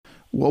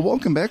Well,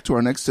 welcome back to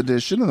our next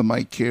edition of the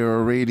Mike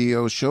Carroll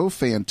Radio Show,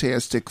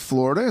 Fantastic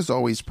Florida, as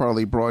always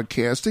proudly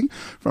broadcasting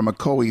from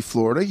Ocoee,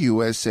 Florida,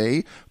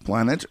 USA,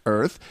 planet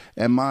Earth.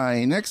 And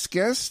my next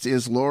guest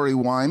is Lori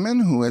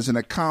Wyman, who is an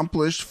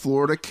accomplished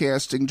Florida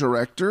casting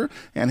director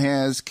and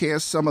has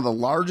cast some of the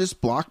largest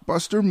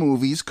blockbuster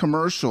movies,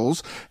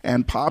 commercials,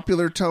 and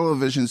popular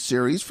television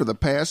series for the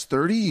past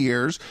 30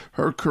 years.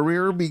 Her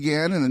career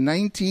began in the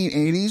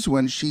 1980s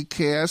when she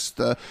cast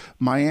the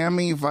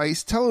Miami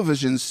Vice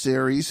television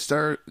series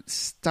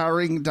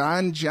starring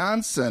Don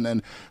Johnson.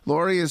 And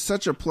Lori, it's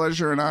such a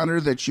pleasure and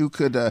honor that you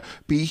could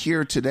be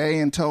here today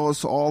and tell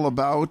us all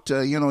about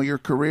your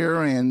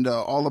career and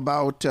all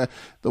about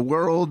the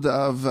world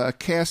of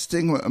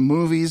casting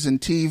movies and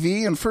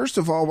TV. And first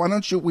of all, why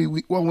don't you?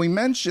 We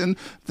mentioned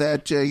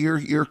that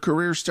your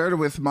career started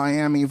with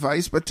Miami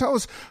Vice, but tell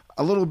us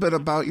a little bit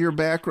about your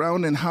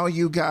background and how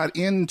you got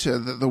into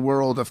the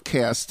world of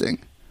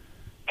casting.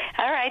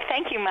 All right.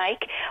 Thank you,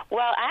 Mike.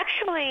 Well,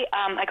 actually,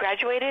 I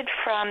graduated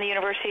from the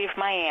University of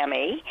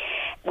Miami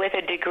with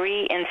a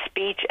degree in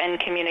speech and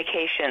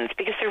communications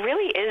because there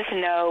really is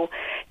no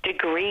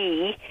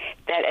degree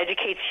that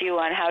educates you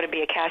on how to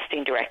be a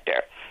casting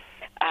director.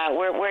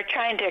 We're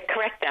trying to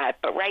correct that,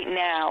 but right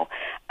now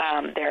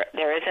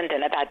there isn't,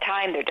 and at that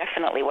time there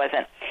definitely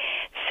wasn't.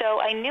 So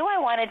I knew I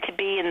wanted to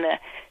be in the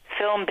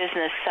film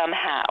business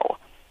somehow,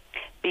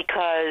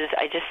 because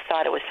I just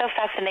thought it was so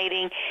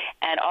fascinating,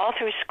 and all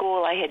through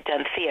school I had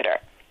done theater.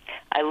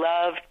 I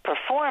loved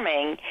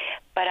performing,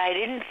 but I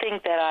didn't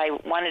think that I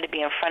wanted to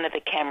be in front of the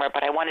camera,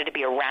 but I wanted to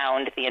be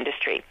around the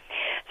industry.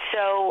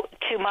 So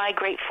to my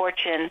great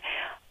fortune,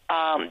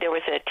 there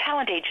was a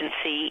talent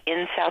agency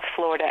in South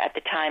Florida at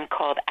the time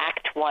called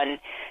Act One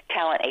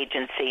Talent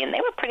Agency, and they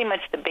were pretty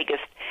much the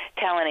biggest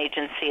talent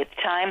agency at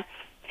the time.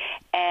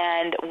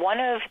 And one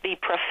of the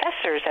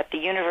professors at the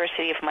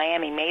University of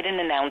Miami made an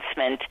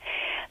announcement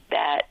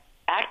that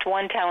Act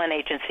One Talent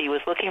Agency was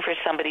looking for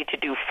somebody to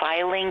do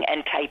filing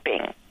and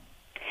typing.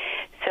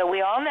 So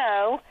we all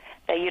know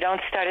that you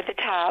don't start at the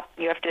top.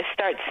 You have to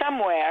start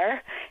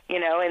somewhere,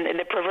 in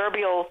the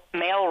proverbial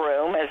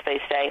mailroom, as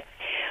they say.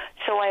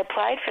 So I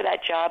applied for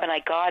that job, and I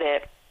got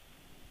it.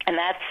 And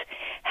that's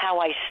how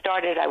I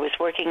started. I was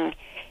working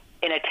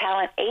in a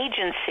talent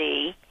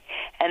agency,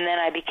 and then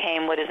I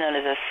became what is known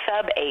as a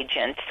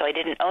sub-agent. So I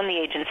didn't own the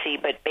agency,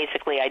 but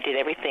basically I did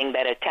everything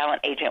that a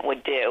talent agent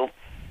would do.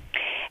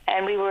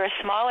 And we were a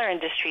smaller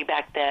industry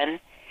back then,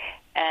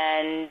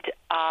 and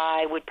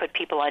I would put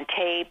people on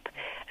tape.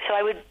 So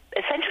I would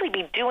essentially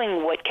be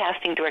doing what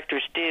casting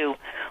directors do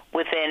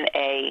within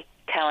a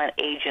talent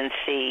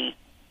agency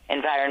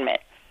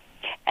environment.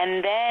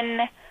 And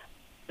then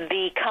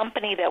the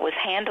company that was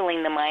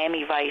handling the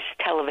Miami Vice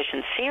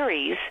television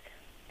series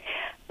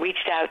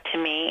reached out to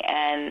me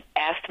and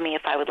asked me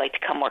if I would like to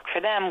come work for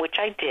them, which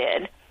I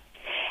did.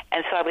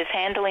 And so I was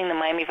handling the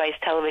Miami Vice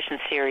television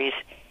series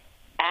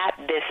at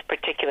this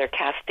particular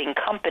casting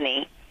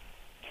company.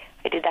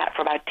 I did that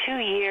for about 2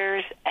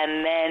 years,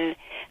 and then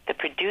the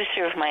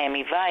producer of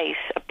Miami Vice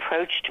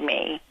approached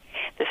me.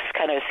 This is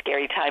kind of a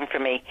scary time for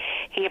me.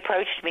 He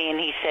approached me and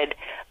he said,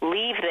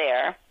 "Leave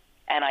there,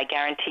 and I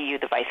guarantee you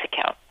the Vice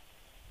account."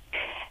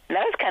 And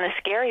that was kind of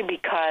scary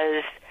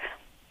because,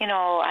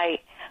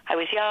 I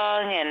was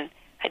young and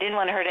I didn't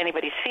want to hurt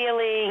anybody's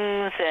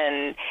feelings,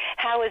 and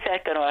how is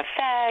that going to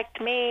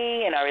affect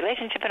me and our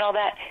relationship and all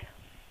that?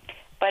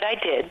 But I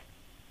did.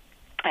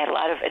 I had a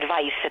lot of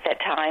advice at that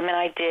time, and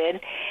I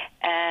did.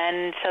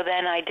 And so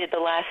then I did the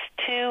last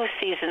 2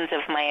 seasons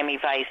of Miami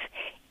Vice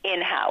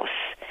in-house.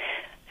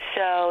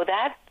 So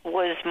that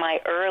was my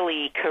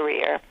early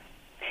career.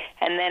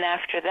 And then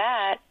after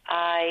that,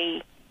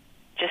 I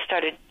just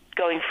started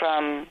going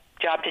from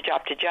job to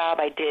job to job.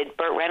 I did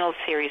Burt Reynolds'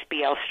 series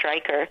BL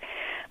Stryker,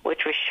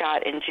 which was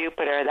shot in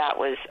Jupiter. That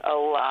was a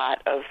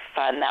lot of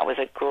fun. That was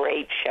a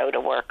great show to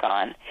work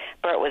on.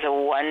 Burt was a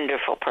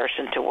wonderful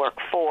person to work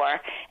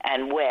for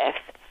and with,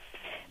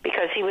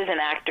 because he was an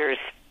actor's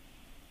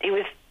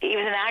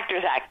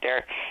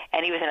actor,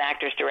 and he was an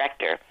actor's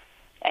director.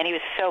 And he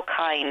was so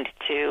kind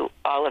to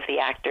all of the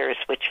actors,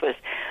 which was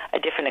a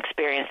different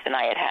experience than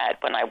I had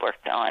when I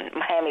worked on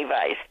Miami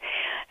Vice.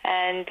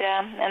 And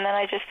then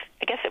I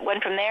guess it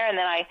went from there. And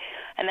then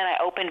I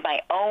opened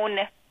my own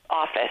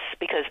office,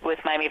 because with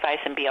Miami Vice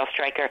and BL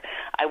Stryker,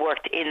 I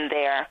worked in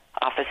their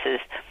offices.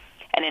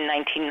 And in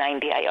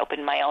 1990, I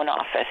opened my own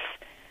office,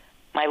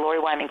 my Lori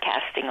Wyman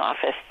casting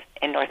office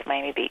in North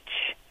Miami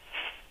Beach.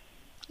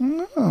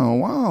 Oh,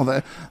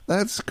 wow.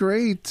 That's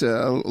great,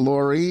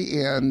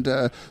 Lori.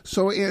 And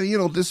so,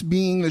 this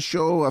being the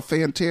show,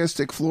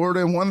 Fantastic Florida,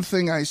 and one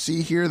thing I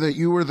see here that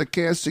you were the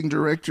casting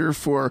director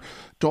for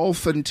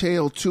Dolphin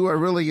Tale 2. I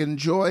really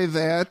enjoy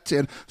that.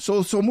 And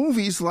so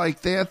movies like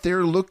that,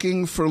 they're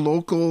looking for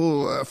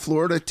local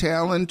Florida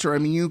talent, or,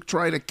 you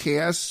try to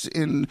cast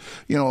in,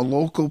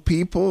 local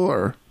people,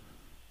 or?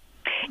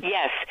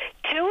 Yes.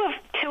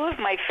 Two of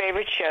my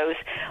favorite shows.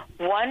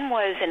 One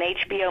was an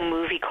HBO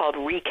movie called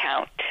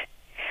Recount,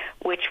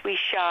 which we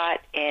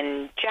shot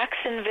in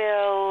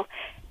Jacksonville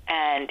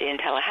and in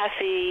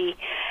Tallahassee.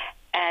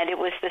 And it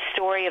was the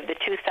story of the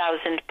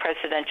 2000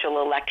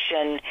 presidential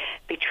election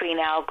between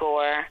Al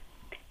Gore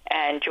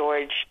and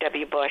George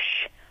W.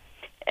 Bush,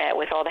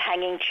 with all the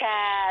hanging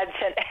chads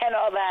and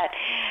all that.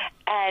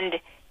 And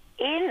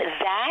in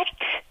that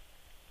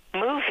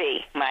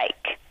movie,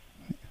 Mike,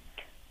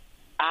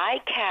 I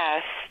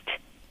cast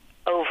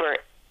over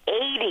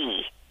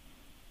 80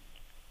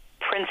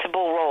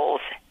 principal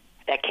roles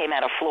that came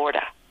out of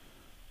Florida.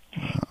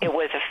 It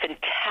was a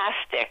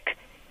fantastic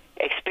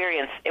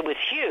experience. It was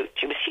huge.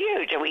 It was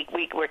huge, and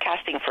we were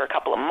casting for a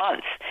couple of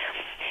months.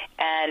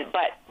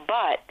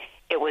 But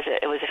it was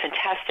a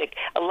fantastic.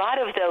 A lot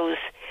of those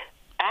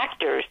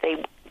actors,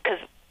 because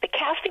the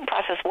casting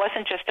process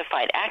wasn't just to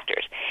find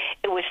actors;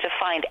 it was to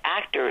find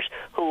actors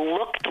who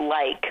looked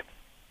like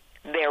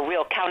their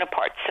real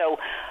counterparts. So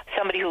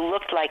somebody who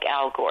looked like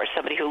Al Gore,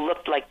 somebody who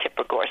looked like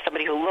Tipper Gore,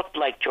 somebody who looked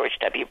like George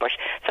W. Bush,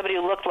 somebody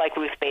who looked like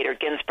Ruth Bader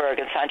Ginsburg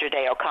and Sandra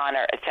Day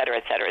O'Connor, et cetera,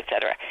 et cetera, et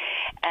cetera.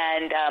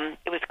 And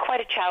it was quite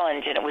a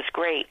challenge, and it was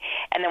great.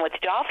 And then with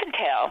Dolphin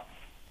Tale,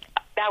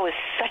 that was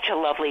such a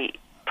lovely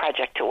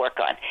project to work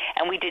on.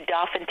 And we did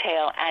Dolphin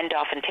Tale and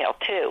Dolphin Tale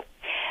 2.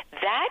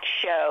 That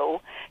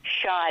show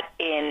shot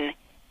in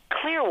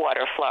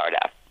Clearwater,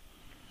 Florida.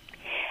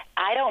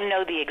 I don't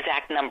know the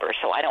exact numbers,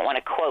 so I don't want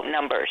to quote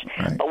numbers.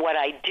 Right. But what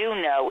I do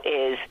know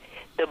is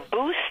the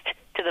boost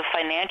to the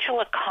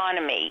financial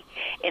economy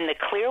in the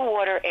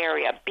Clearwater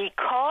area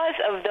because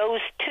of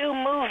those two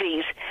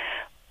movies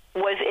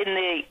was in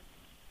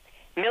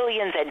the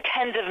millions and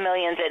tens of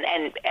millions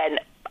and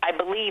I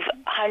believe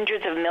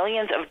hundreds of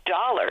millions of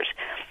dollars.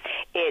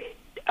 It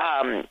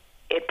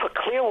put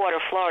Clearwater,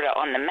 Florida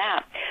on the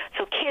map.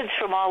 So kids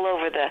from all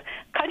over the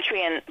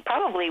country and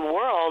probably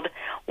world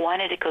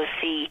wanted to go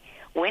see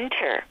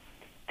Winter,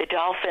 the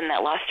dolphin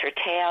that lost her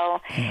tail.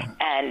 Yeah.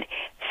 And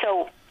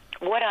so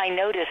what I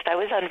noticed, I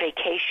was on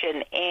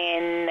vacation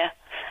in,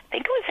 I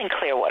think it was in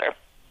Clearwater,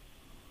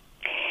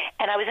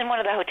 and I was in one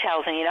of the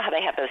hotels, and you know how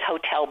they have those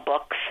hotel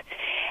books,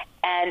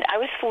 and I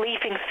was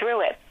leafing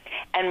through it.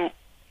 And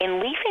in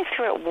leafing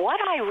through it,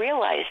 what I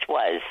realized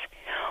was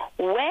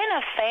when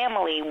a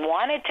family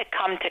wanted to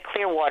come to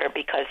Clearwater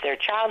because their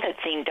child had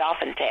seen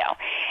Dolphin Tale,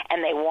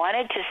 and they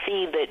wanted to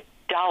see the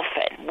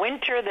dolphin,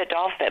 Winter the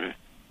dolphin,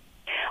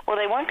 well,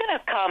 they weren't going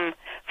to come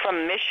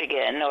from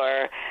Michigan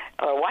or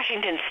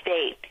Washington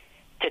State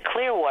to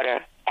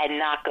Clearwater and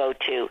not go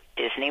to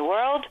Disney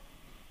World,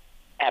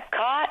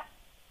 Epcot,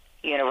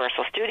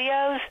 Universal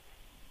Studios,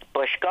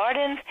 Busch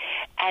Gardens,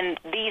 and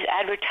these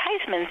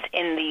advertisements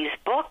in these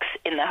books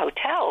in the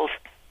hotels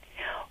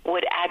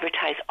would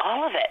advertise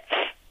all of it.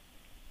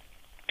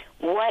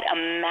 What a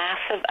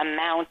massive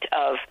amount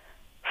of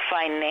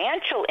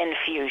financial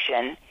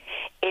infusion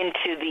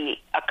into the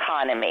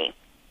economy.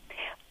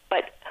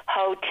 But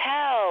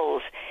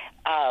hotels,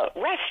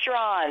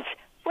 restaurants,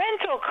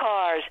 rental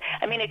cars,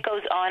 I mean, it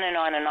goes on and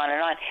on and on and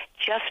on,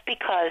 just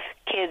because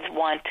kids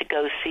want to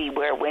go see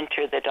where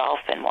Winter the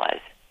dolphin was.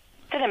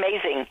 It's an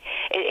amazing,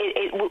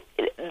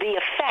 the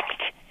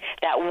effect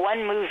that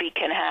one movie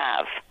can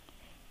have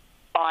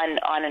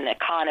on an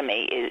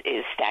economy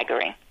is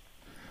staggering.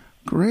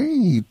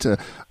 Great.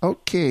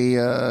 Okay,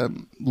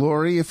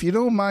 Lori, if you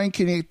don't mind,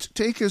 can you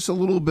take us a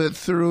little bit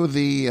through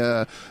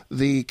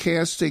the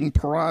casting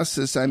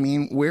process? I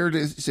mean, where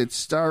does it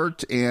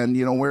start,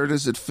 and where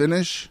does it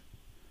finish?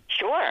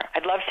 Sure,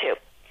 I'd love to.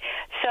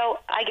 So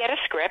I get a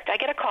script. I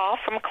get a call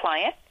from a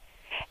client,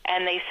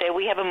 and they say,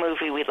 we have a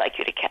movie we'd like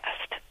you to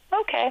cast.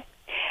 Okay.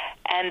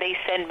 And they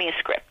send me a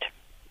script.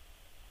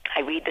 I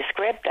read the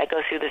script. I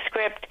go through the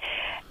script,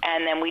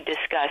 and then we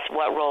discuss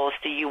what roles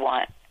do you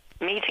want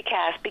me to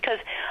cast, because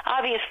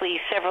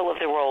obviously several of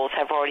the roles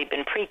have already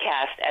been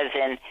pre-cast, as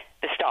in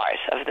the stars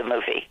of the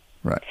movie.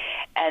 Right.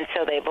 And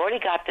so they've already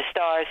got the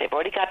stars, they've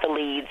already got the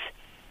leads,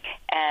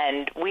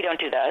 and we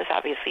don't do those,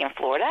 obviously, in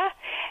Florida.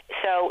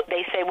 So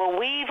they say, well,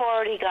 we've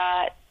already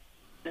got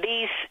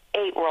these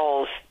 8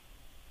 roles,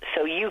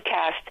 so you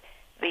cast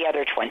the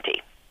other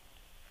 20.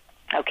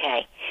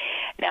 Okay.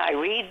 Now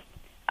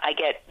I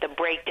get the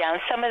breakdown.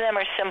 Some of them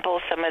are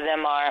simple, some of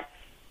them are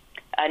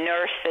a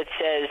nurse that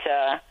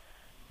says,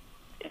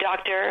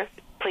 doctor,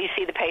 please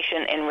see the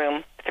patient in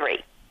room 3.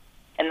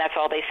 And that's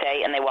all they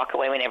say, and they walk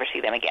away. We never see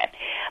them again.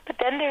 But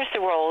then there's the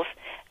roles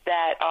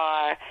that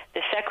are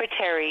the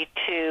secretary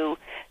to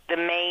the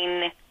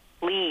main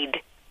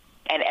lead,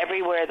 and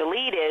everywhere the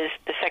lead is,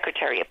 the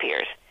secretary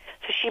appears.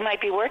 So she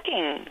might be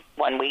working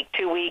 1 week,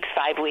 2 weeks,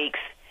 5 weeks,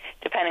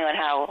 depending on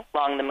how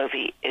long the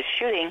movie is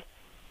shooting.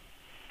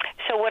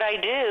 So what I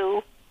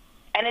do,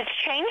 and it's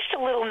changed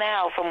a little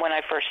now from when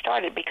I first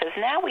started, because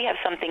now we have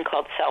something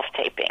called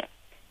self-taping.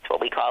 What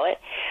we call it,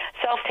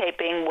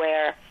 self-taping,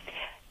 where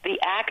the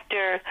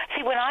actor,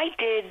 see, when I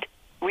did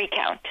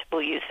Recount,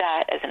 we'll use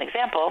that as an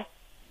example,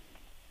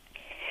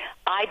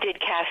 I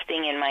did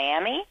casting in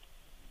Miami,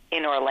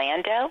 in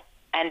Orlando,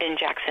 and in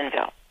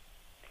Jacksonville.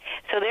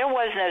 So there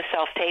was no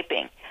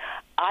self-taping.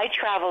 I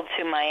traveled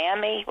to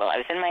Miami, I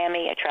was in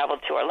Miami, I traveled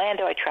to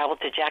Orlando, I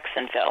traveled to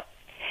Jacksonville,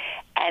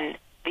 and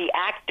the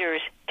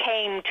actors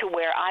came to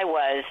where I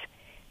was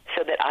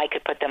so that I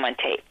could put them on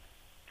tape.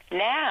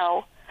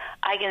 Now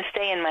I can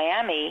stay in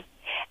Miami,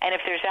 and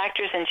if there's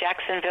actors in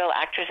Jacksonville,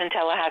 actors in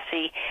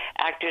Tallahassee,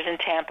 actors in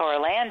Tampa,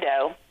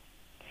 Orlando,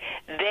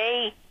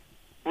 they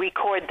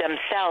record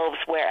themselves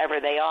wherever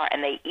they are,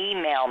 and they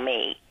email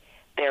me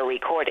their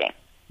recording.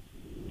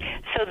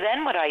 So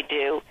then what I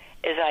do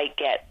is I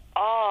get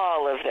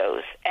all of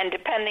those, and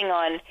depending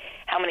on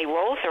how many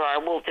roles there are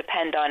will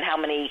depend on how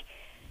many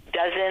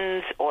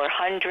dozens or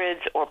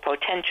hundreds or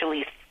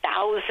potentially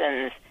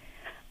thousands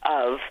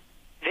of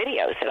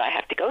videos that I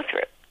have to go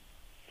through.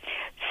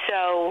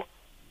 So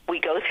we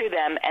go through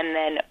them, and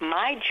then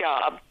my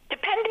job,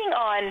 depending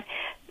on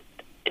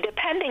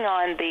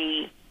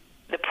the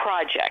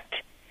project,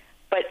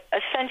 but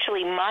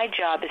essentially my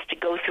job is to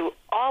go through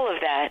all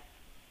of that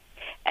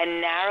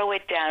and narrow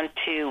it down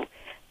to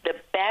the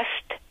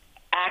best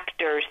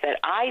actors that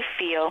I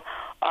feel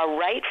are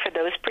right for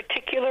those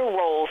particular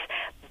roles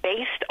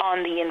based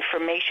on the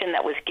information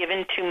that was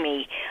given to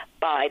me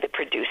by the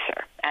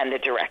producer and the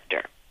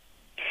director.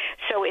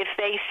 So if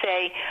they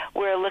say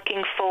we're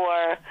looking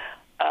for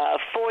a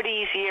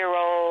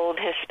 40-year-old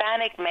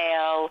Hispanic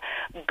male,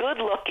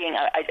 good-looking,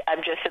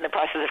 I'm just in the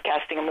process of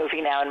casting a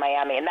movie now in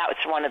Miami, and that was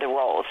one of the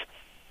roles.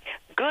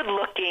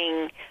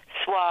 Good-looking,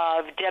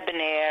 suave,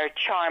 debonair,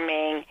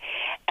 charming,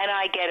 and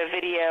I get a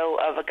video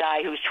of a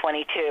guy who's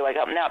 22. I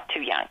go, nope,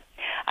 too young.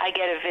 I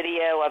get a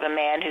video of a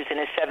man who's in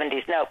his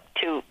 70s. Nope,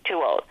 too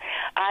old.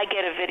 I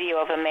get a video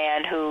of a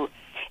man who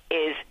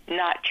is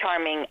not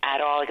charming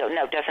at all. I go,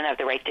 no, doesn't have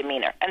the right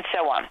demeanor, and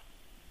so on.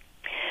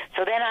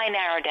 So then I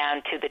narrow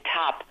down to the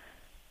top,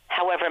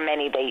 however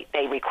many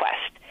they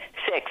request.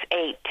 6,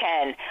 8,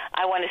 10.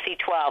 I want to see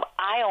 12.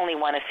 I only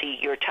want to see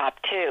your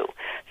top 2.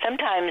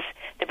 Sometimes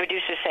the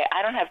producers say,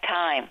 I don't have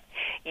time.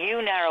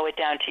 You narrow it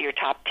down to your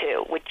top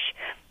 2, which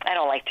I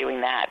don't like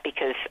doing that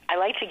because I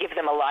like to give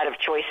them a lot of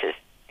choices.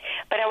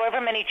 But however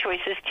many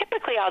choices,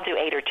 typically I'll do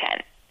 8 or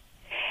 10.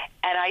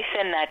 And I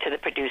send that to the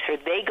producer.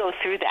 They go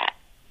through that.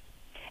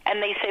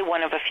 And they say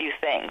one of a few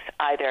things.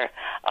 Either,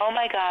 oh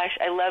my gosh,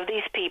 I love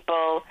these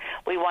people.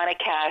 We want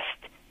to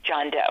cast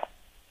John Doe.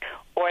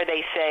 Or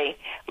they say,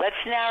 let's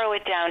narrow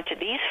it down to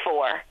these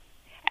 4,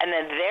 and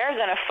then they're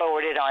going to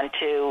forward it on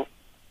to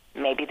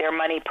maybe their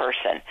money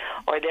person,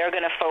 or they're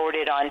going to forward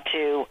it on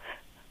to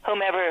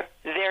whomever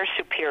their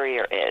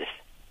superior is.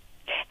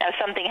 Now,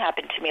 something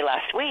happened to me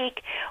last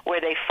week where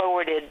they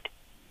forwarded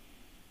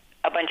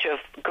a bunch of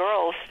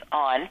girls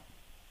on,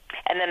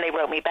 and then they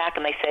wrote me back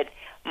and they said,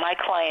 my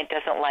client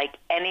doesn't like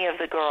any of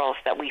the girls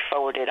that we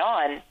forwarded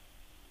on.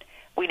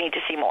 We need to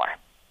see more.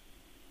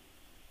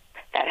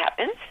 That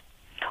happens.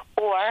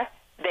 Or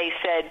they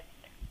said,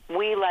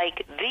 we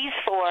like these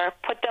 4,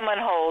 put them on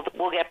hold,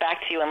 we'll get back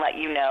to you and let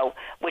you know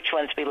which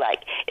ones we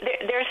like.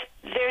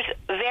 There's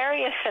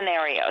various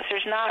scenarios.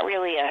 There's not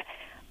really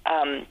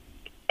an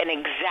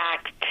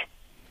exact,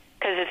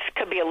 because it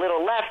could be a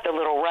little left, a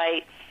little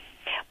right.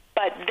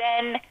 But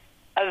then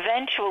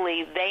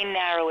eventually they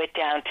narrow it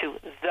down to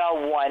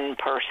the one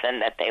person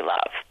that they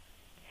love.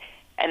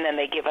 And then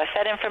they give us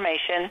that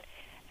information,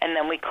 and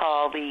then we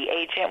call the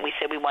agent. We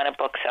say we want to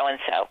book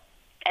so-and-so.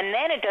 And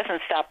then it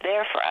doesn't stop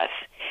there for us,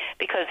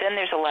 because then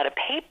there's a lot of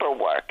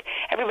paperwork.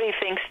 Everybody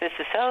thinks this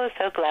is so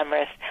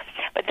glamorous,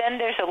 but then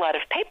there's a lot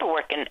of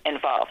paperwork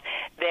involved.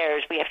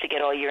 We have to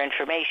get all your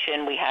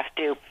information. We have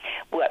to,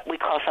 what we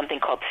call something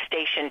called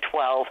Station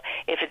 12.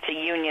 If it's a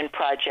union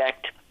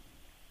project,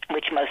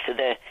 which most of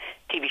the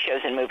TV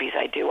shows and movies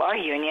I do are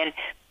union,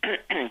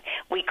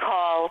 we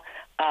call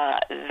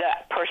the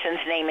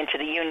person's name into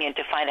the union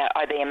to find out,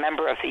 are they a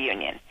member of the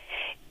union?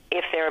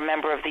 If they're a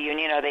member of the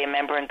union, are they a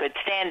member in good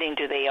standing?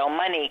 Do they owe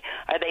money?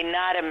 Are they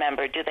not a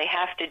member? Do they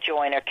have to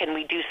join? Or can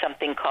we do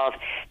something called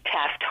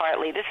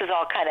Taft-Hartley? This is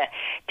all kind of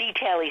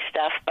detail-y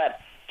stuff, but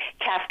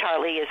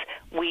Taft-Hartley is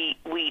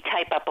we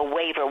type up a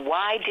waiver.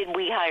 Why did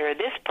we hire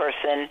this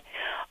person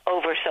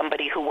over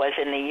somebody who was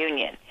in the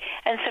union?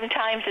 And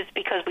sometimes it's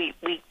because we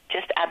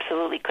just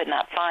absolutely could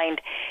not find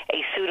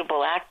a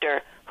suitable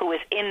actor who was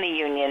in the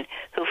union,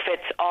 who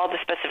fits all the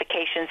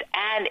specifications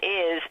and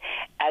is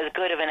as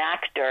good of an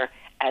actor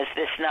as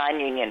this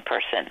non-union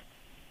person.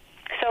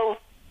 So,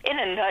 in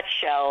a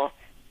nutshell,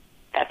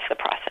 that's the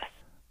process.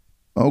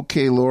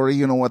 Okay, Lori,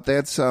 you know what?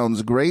 That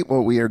sounds great.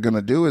 What we are going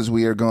to do is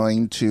we are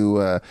going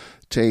to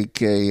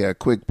take a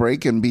quick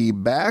break and be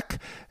back.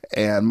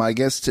 And my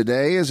guest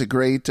today is a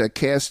great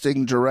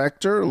casting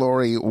director,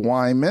 Lori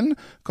Wyman,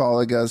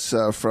 calling us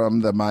from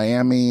the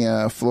Miami,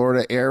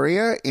 Florida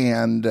area.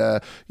 And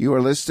you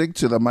are listening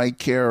to the Mike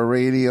Cara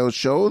Radio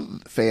Show.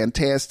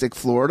 Fantastic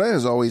Florida,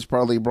 as always,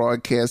 proudly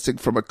broadcasting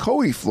from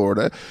Ocoee,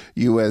 Florida,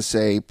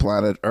 USA,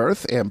 planet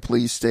Earth. And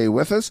please stay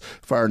with us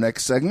for our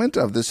next segment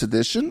of this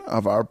edition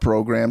of our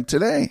program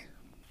today.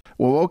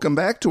 Well, welcome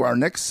back to our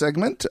next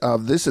segment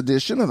of this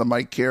edition of the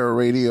Mike Cara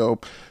Radio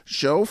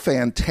Show,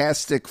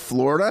 Fantastic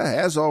Florida.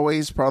 As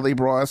always, proudly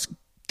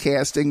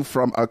casting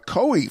from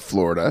Ocoee,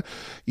 Florida,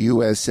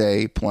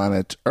 USA,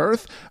 planet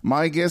Earth.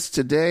 My guest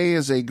today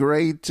is a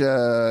great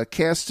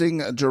casting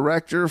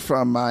director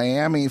from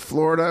Miami,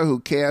 Florida, who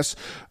casts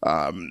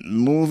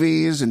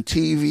movies and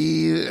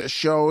TV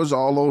shows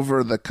all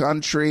over the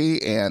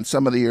country, and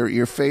some of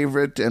your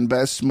favorite and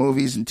best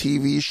movies and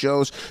TV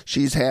shows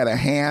she's had a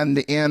hand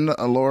in.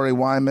 Lori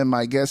Wyman,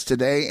 my guest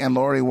today, and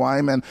Lori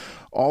Wyman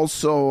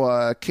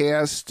also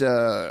cast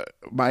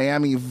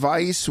Miami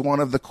Vice, one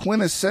of the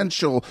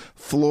quintessential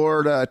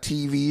Florida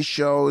TV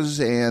shows,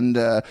 and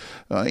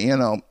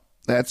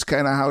that's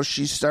kind of how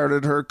she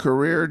started her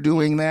career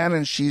doing that,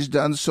 and she's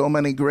done so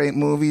many great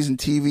movies and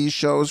TV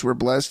shows. We're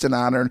blessed and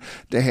honored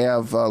to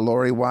have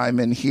Lori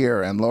Wyman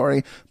here. And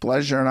Lori,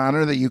 pleasure and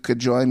honor that you could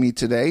join me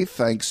today.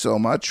 Thanks so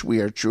much. We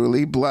are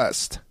truly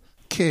blessed.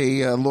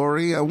 Okay,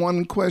 Lori,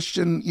 one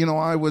question,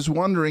 I was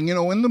wondering,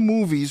 in the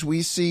movies,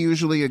 we see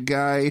usually a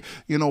guy,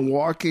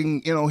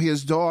 walking,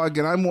 his dog,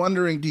 and I'm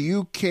wondering, do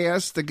you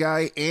cast the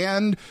guy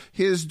and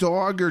his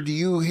dog, or do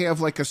you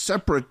have like a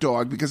separate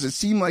dog? Because it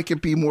seemed like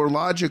it'd be more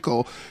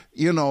logical,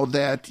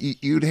 that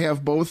you'd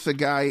have both the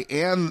guy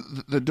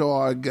and the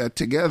dog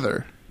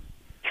together.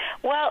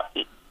 Well,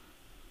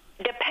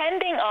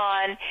 depending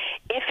on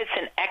if it's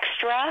an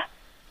extra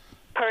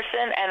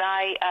person, and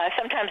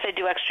sometimes I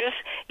do extras.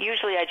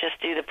 Usually I just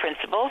do the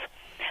principals.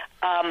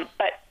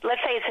 But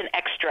let's say it's an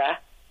extra,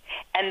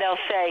 and they'll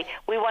say,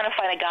 we want to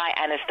find a guy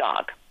and his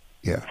dog.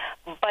 Yeah.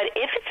 But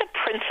if it's a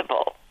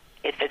principal,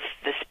 if it's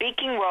the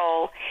speaking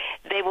role,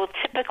 they will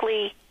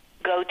typically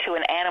go to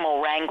an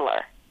animal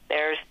wrangler.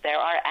 There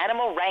are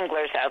animal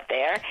wranglers out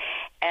there,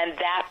 and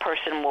that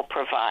person will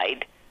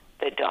provide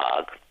the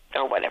dog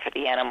or whatever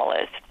the animal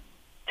is.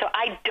 So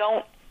I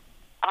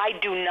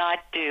do not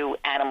do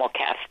animal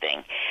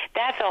casting.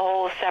 That's a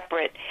whole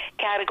separate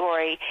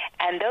category,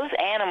 and those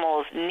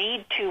animals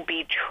need to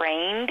be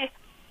trained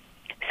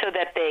so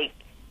that they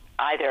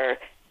either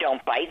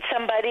don't bite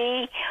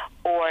somebody,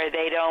 or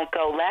they don't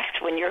go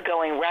left when you're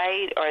going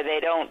right, or they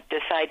don't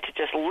decide to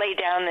just lay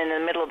down in the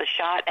middle of the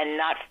shot and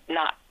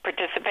not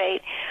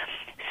participate.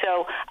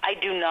 So I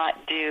do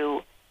not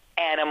do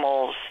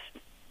animals,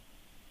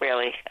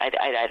 really. I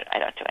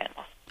don't do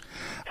animals.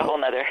 It's a whole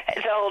nother,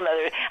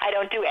 I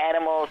don't do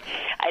animals.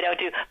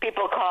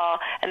 People call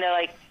and they're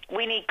like,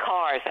 we need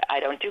cars. I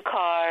don't do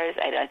cars.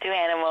 I don't do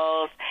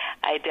animals.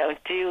 I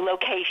don't do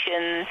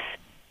locations.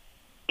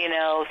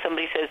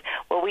 Somebody says,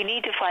 well, we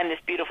need to find this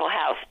beautiful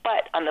house.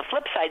 But on the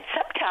flip side,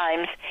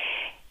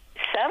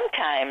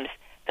 sometimes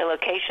the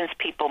locations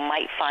people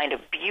might find a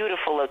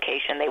beautiful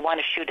location. They want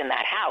to shoot in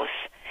that house.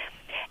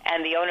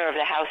 And the owner of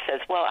the house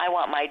says, well, I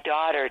want my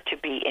daughter to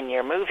be in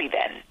your movie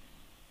then.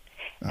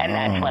 And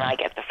that's when I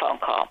get the phone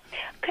call.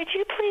 Could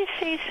you please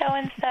see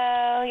so-and-so,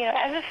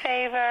 as a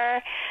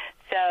favor?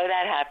 So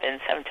that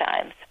happens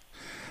sometimes.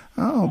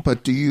 Oh,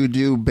 but do you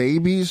do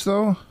babies,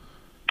 though?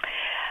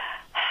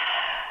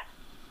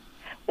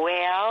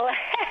 Well,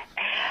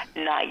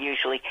 not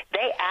usually.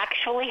 They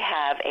actually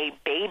have a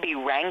baby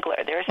wrangler.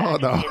 There's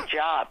actually a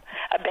job.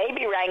 A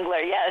baby wrangler,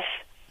 yes.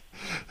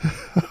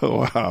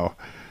 Wow.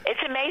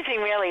 It's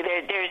amazing, really.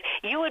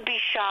 You would be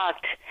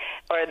shocked,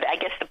 or I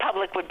guess the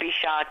public would be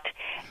shocked,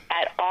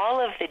 at all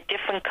of the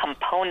different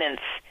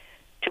components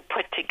to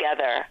put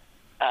together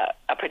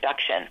a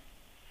production.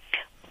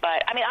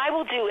 But, I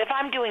will do, if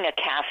I'm doing a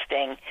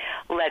casting,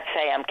 let's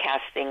say I'm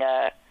casting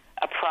a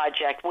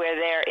project where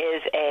there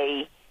is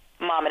a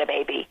mom and a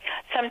baby.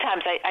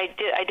 Sometimes I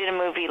did a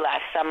movie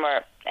last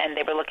summer, and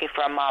they were looking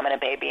for a mom and a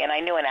baby, and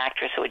I knew an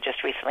actress who had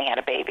just recently had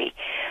a baby.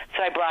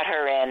 So I brought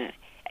her in,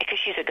 because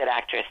she's a good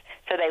actress.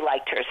 So they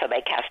liked her, so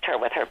they cast her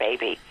with her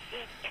baby.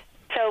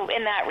 So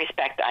in that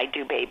respect, I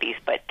do babies.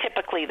 But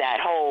typically that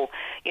whole,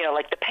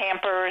 like the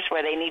Pampers,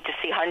 where they need to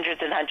see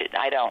hundreds and hundreds,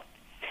 I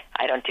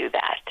don't do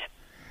that.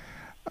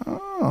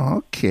 Oh,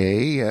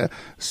 okay.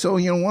 So,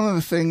 one of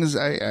the things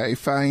I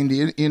find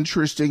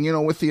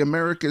interesting, with the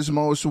America's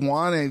Most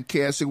Wanted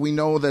casting, we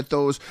know that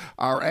those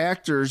are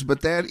actors,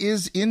 but that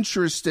is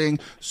interesting.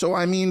 So,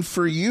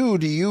 for you,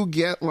 do you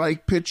get,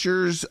 like,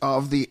 pictures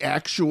of the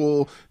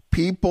actual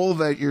people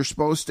that you're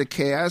supposed to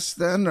cast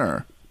then,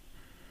 or?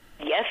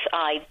 Yes,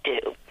 I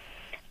do.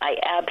 I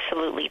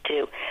absolutely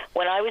do.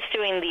 When I was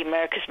doing the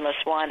America's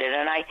Most Wanted,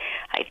 and I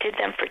did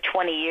them for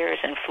 20 years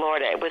in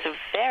Florida, it was a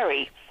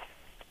very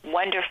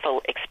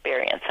wonderful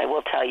experience, I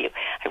will tell you.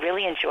 I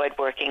really enjoyed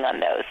working on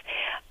those.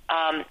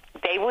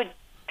 They would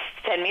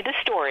send me the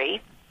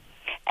story,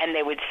 and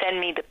they would send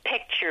me the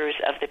pictures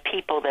of the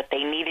people that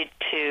they needed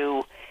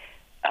to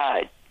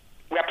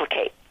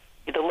replicate,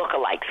 the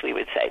lookalikes, we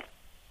would say.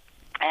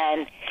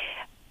 And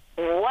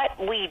what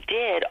we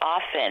did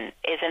often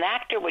is an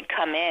actor would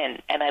come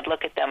in, and I'd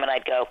look at them and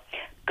I'd go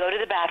to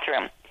the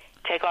bathroom,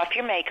 take off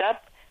your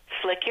makeup,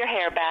 slick your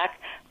hair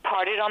back,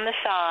 part it on the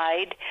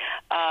side,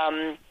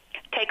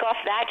 take off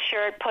that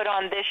shirt, put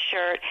on this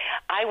shirt.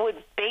 I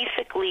would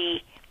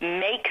basically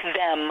make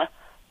them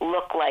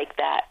look like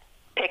that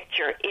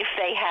picture if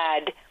they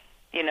had,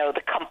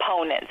 the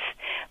components: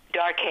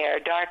 dark hair,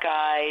 dark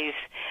eyes,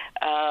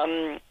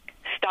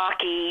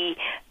 stocky,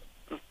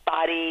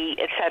 body,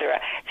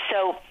 etc.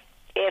 So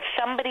if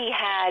somebody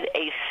had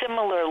a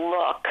similar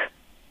look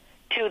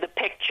to the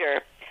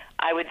picture,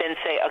 I would then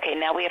say, okay,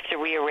 now we have to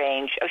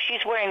rearrange. Oh, she's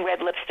wearing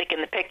red lipstick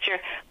in the picture,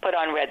 put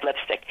on red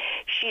lipstick.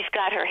 She's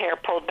got her hair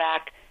pulled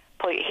back.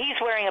 He's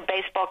wearing a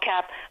baseball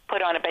cap,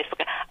 put on a baseball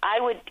cap. I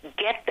would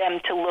get them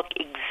to look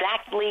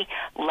exactly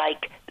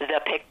like the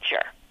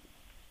picture.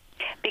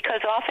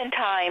 Because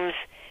oftentimes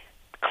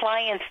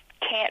clients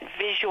can't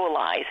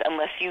visualize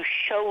unless you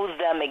show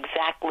them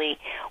exactly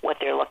what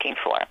they're looking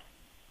for.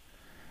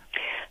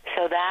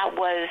 So that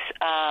was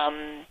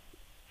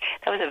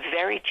a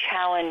very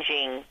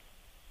challenging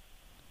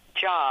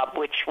job,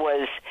 which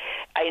was,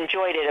 I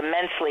enjoyed it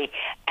immensely,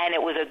 and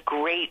it was a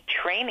great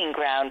training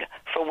ground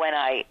for when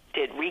I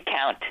did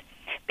recount,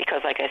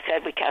 because like I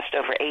said, we cast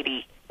over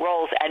 80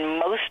 roles, and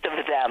most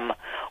of them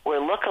were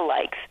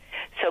lookalikes.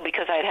 So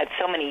because I had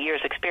so many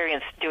years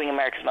experience doing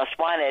America's Most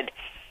Wanted,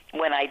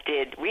 when I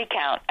did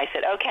recount, I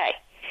said, okay,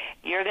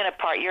 you're going to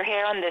part your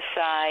hair on this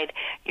side.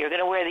 You're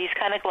going to wear these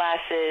kind of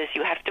glasses.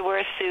 You have to wear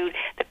a suit.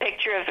 The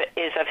picture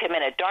is of him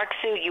in a dark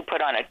suit. You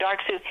put on a dark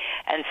suit,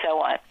 and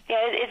so on.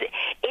 Yeah,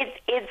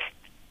 it's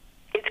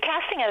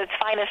casting at its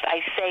finest,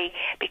 I say,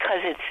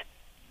 because it's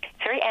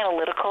very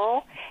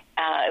analytical.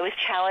 It was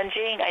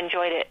challenging. I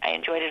enjoyed it. I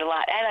enjoyed it a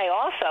lot, and I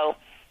also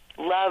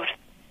loved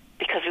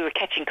because we were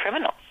catching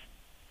criminals.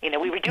 You know,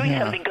 we were doing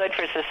something good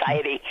for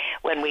society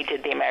when we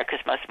did the America's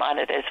Most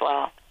Wanted as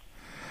well.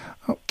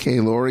 Okay,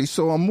 Lori.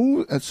 So a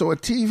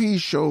TV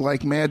show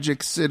like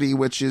Magic City,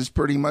 which is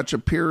pretty much a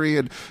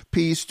period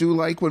piece, do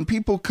like when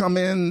people come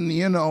in,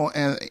 you know,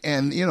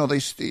 and you know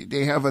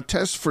they have a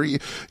test for you,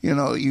 you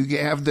know, you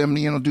have them,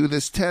 you know, do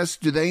this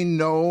test. Do they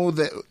know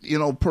that, you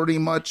know, pretty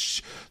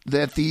much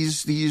that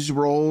these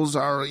roles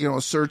are, you know,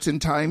 a certain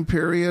time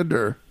period?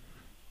 Or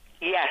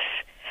yes,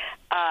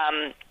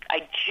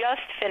 I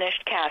just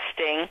finished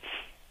casting,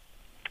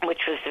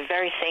 which was the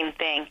very same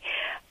thing,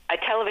 a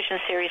television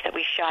series that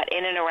we shot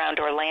in and around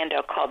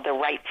Orlando called The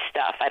Right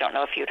Stuff. I don't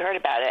know if you'd heard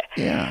about it.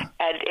 Yeah.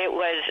 And it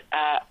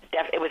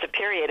was a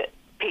period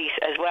piece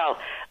as well,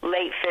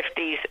 late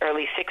 50s,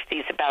 early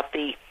 60s, about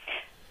the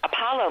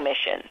Apollo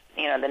mission,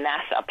 you know, the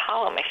NASA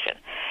Apollo mission.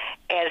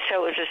 And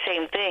so it was the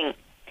same thing.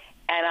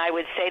 And I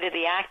would say to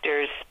the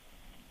actors,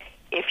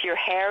 if your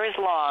hair is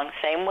long,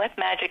 same with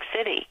Magic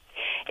City,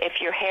 if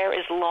your hair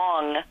is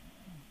long,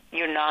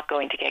 you're not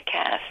going to get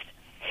cast.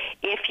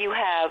 If you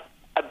have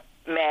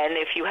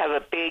if you have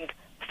a big,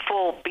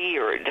 full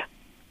beard,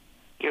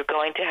 you're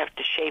going to have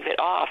to shave it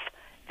off.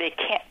 They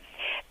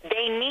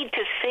need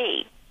to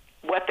see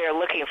what they're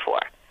looking for.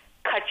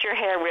 Cut your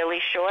hair really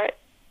short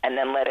and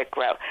then let it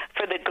grow.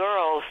 For the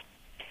girls,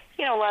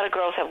 you know, a lot of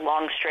girls have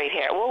long, straight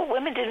hair. Well,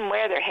 women didn't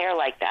wear their hair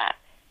like that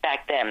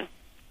back then.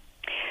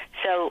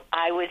 So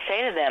I would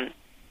say to them,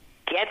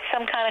 get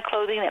some kind of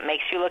clothing that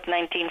makes you look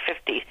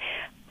 1950s.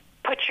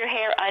 Put your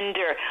hair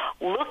under.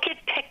 Look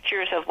at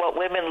pictures of what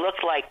women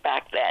looked like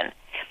back then.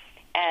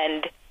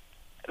 And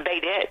they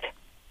did.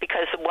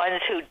 Because the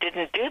ones who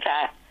didn't do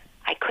that,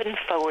 I couldn't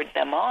forward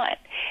them on.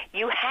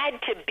 You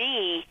had to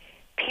be,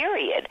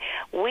 period.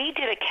 We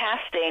did a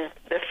casting,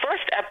 the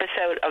first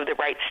episode of The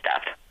Right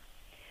Stuff.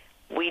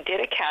 We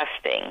did a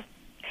casting,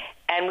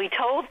 and we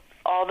told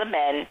all the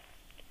men,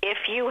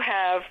 if you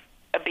have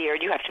a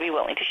beard, you have to be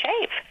willing to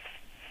shave.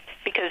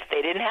 Because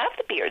they didn't have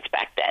the beards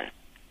back then.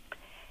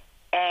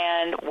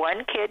 And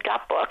one kid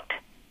got booked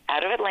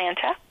out of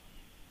Atlanta.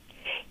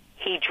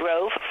 He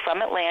drove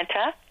from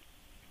Atlanta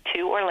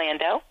to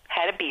Orlando,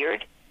 had a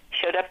beard,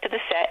 showed up to the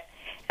set,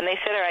 and they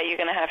said, all right, you're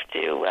going to have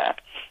to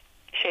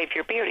shave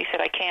your beard. He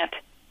said, I can't.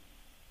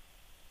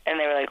 And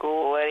they were like,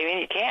 well, what do you mean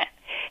you can't?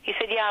 He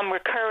said, yeah, I'm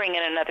recurring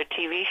in another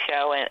TV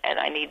show, and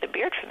I need the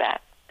beard for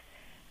that.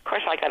 Of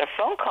course, I got a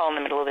phone call in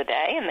the middle of the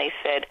day, and they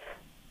said,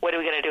 what are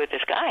we going to do with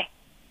this guy?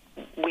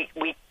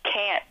 We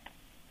can't.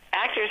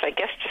 Actors, I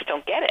guess, just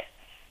don't get it.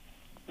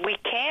 We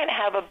can't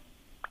have a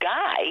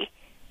guy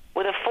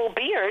with a full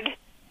beard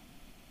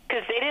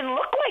because they didn't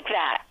look like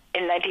that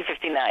in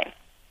 1959.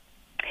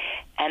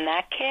 And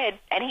that kid,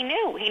 and he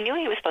knew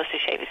he was supposed to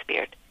shave his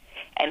beard.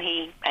 And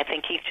I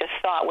think he just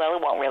thought, well,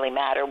 it won't really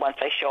matter. Once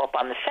I show up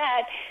on the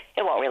set,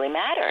 it won't really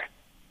matter.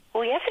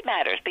 Well, yes, it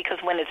matters, because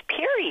when it's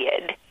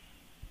period,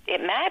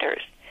 it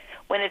matters.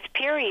 When it's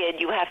period,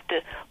 you have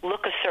to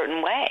look a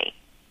certain way.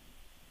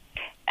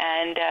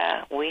 And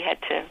we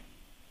had to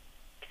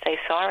say,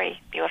 sorry,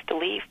 you have to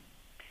leave.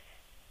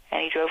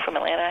 And he drove from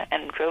Atlanta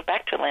and drove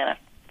back to Atlanta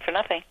for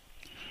nothing.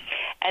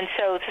 And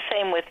so it's the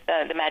same with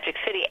the Magic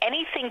City.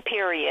 Anything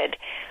period,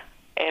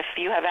 if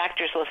you have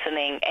actors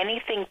listening,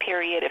 anything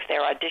period, if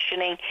they're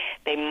auditioning,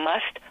 they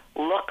must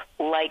look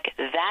like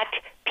that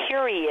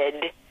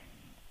period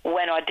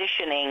when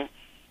auditioning,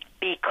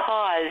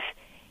 because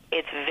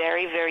it's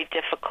very, very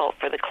difficult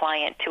for the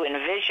client to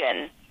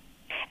envision.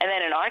 And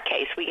then in our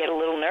case, we get a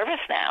little nervous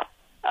now.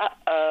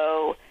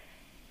 Uh-oh.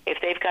 If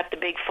they've got the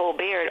big full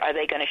beard, are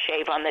they going to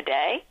shave on the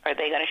day? Are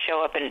they going to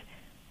show up and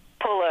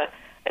pull a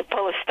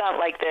stunt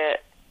like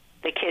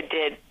the kid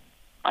did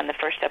on the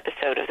first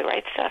episode of The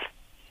Right Stuff?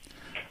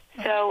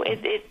 So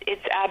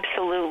it's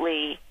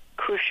absolutely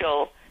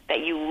crucial that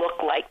you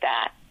look like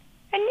that.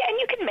 And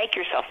you can make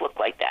yourself look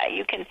like that.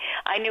 You can.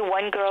 I knew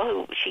one girl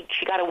who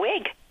she got a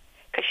wig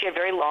because she had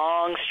very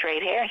long,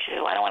 straight hair, and she said,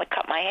 "Well, I don't want to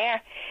cut my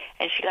hair,"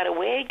 and she got a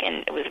wig,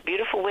 and it was a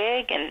beautiful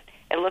wig, and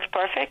it looked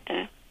perfect,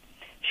 and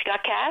she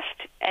got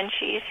cast, and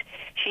she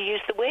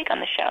used the wig on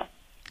the show.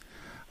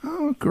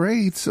 Oh,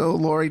 great. So,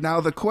 Lori, now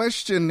the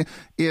question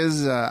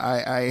is,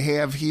 I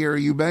have here,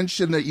 you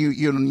mentioned that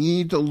you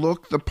need to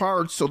look the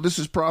part, so this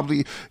is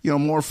probably,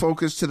 more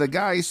focused to the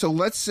guys. So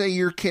let's say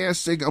you're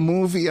casting a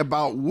movie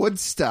about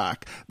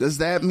Woodstock. Does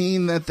that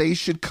mean that they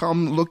should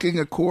come looking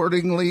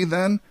accordingly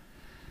then?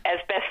 As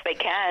best they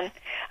can.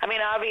 I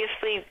mean,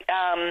 obviously,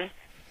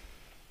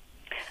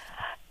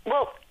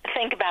 well,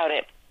 think about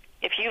it.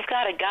 If you've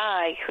got a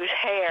guy whose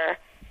hair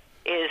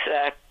is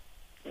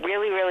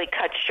really, really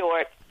cut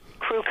short,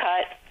 crew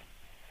cut,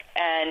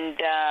 and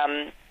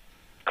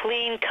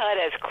clean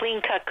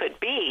cut could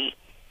be,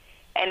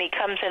 and he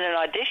comes in and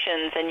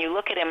auditions, and you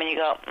look at him and you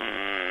go,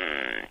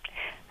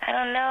 I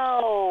don't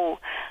know.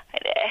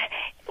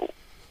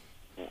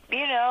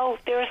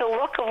 There's a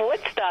look of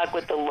Woodstock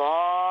with the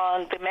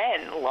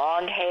men,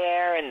 long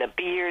hair and the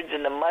beards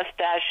and the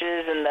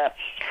mustaches and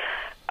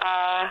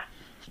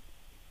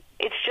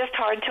it's just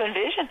hard to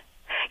envision.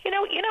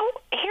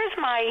 Here's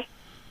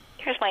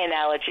my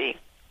analogy.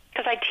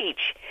 Because I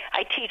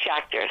teach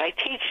actors. I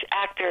teach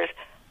actors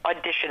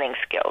auditioning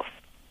skills.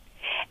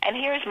 And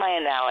here's my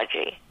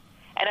analogy.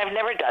 And I've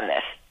never done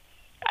this.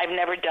 I've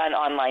never done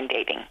online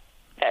dating.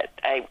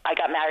 I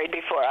got married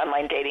before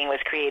online dating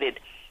was created.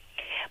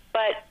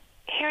 But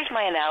here's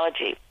my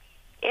analogy.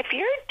 If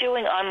you're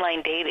doing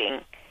online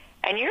dating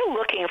and you're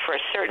looking for a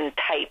certain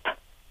type,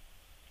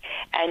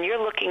 and you're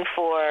looking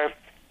for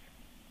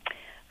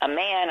a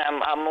man,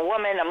 I'm a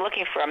woman, I'm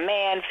looking for a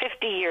man,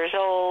 50 years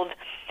old,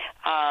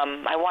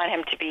 I want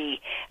him to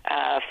be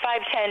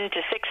 5'10"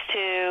 to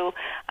 6'2".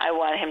 I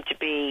want him to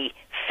be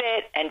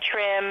fit and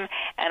trim,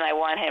 and I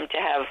want him to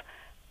have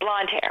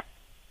blonde hair.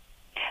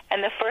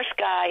 And the first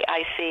guy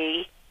I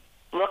see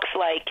looks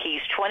like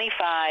he's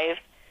 25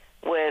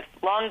 with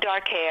long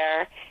dark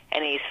hair,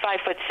 and he's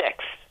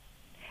 5'6".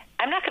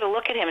 I'm not going to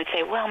look at him and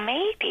say, well,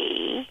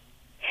 maybe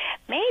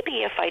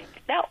if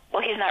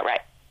well, he's not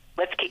right.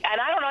 Let's keep, and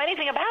I don't know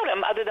anything about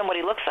him other than what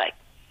he looks like.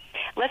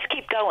 Let's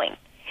keep going.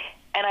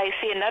 And I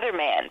see another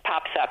man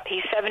pops up.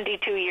 He's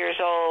 72 years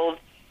old.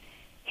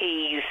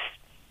 He's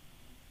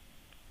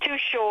too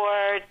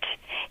short.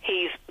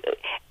 You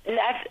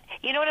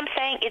know what I'm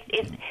saying?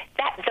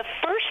 That the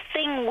first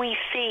thing we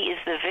see is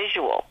the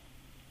visual.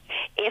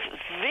 If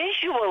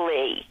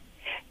visually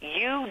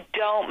you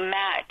don't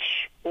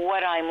match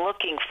what I'm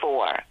looking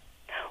for,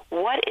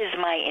 what is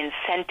my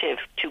incentive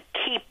to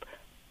keep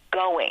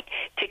going,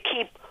 to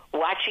keep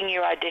watching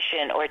your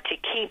audition, or to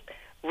keep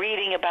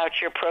reading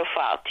about your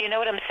profile? Do you know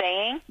what I'm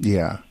saying?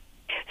 Yeah.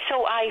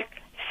 So I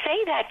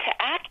say that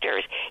to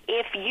actors.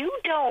 If you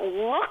don't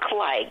look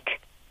like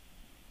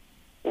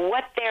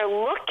what they're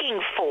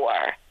looking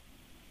for,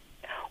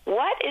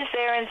 what is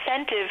their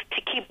incentive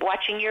to keep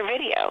watching your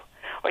video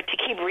or to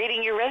keep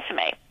reading your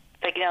resume?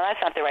 It's like,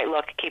 that's not the right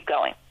look. Keep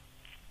going.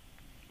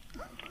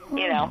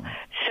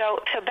 So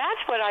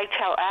that's what I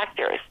tell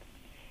actors.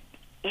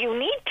 You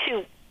need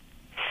to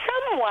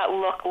somewhat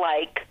look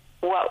like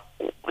what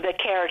the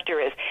character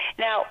is.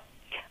 Now,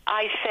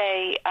 I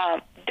say,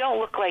 don't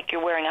look like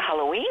you're wearing a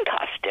Halloween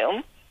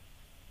costume.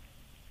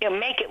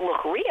 Make it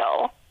look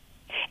real.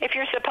 If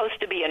you're supposed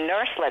to be a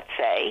nurse, let's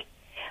say,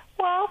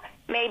 well,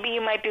 maybe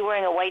you might be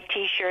wearing a white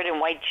T-shirt and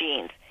white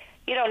jeans.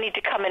 You don't need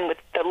to come in with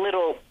the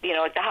little,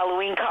 the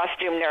Halloween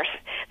costume nurse,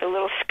 the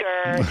little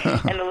skirt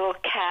and the little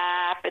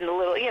cap and the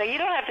little, you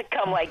don't have to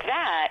come like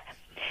that,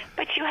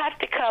 but you have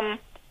to come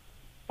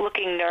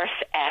looking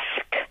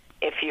nurse-esque,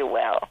 if you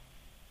will.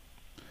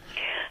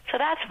 So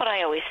that's what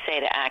I always say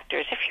to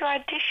actors. If you're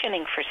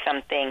auditioning for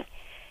something,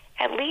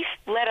 at least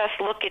let us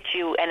look at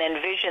you and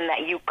envision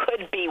that you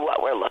could be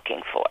what we're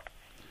looking for.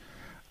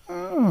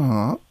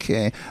 Oh,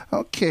 okay.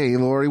 Okay,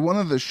 Lori, one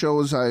of the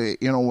shows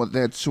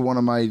that's one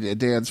of my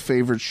dad's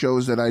favorite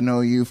shows that I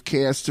know you've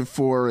casted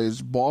for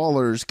is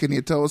Ballers. Can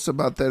you tell us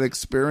about that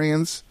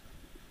experience?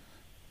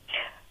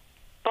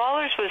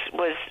 Ballers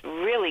was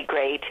really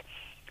great.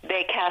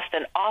 They cast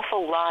an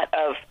awful lot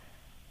of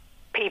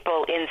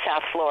people in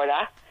South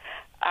Florida.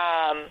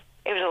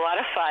 It was a lot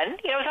of fun.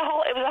 It was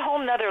a whole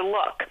nother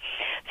look.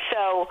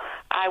 So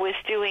I was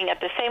doing, at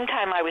the same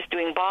time I was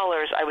doing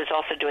Ballers, I was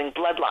also doing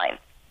Bloodline.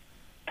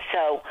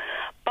 So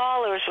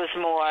Ballers was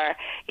more,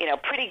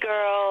 pretty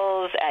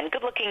girls and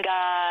good-looking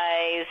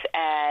guys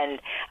and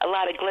a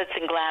lot of glitz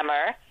and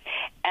glamour.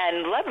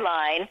 And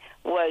Bloodline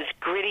was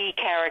gritty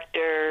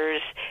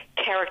characters,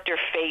 character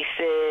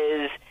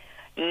faces,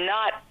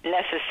 not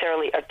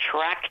necessarily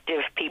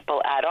attractive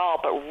people at all,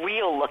 but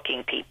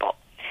real-looking people.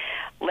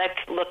 Let's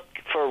look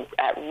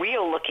at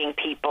real-looking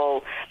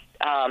people,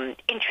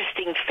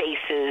 interesting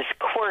faces,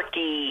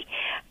 quirky,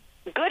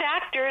 good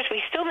actors.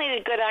 We still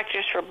needed good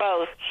actors for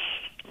both,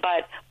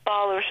 but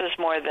Ballers was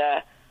more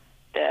the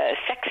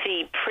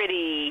sexy,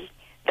 pretty,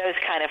 those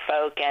kind of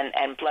folk,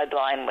 and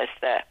Bloodline was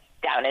the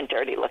down and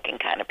dirty looking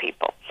kind of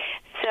people.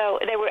 So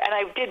they were, and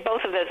I did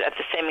both of those at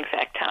the same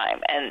exact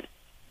time, and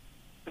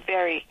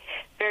very,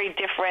 very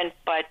different.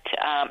 But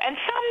and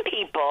some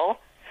people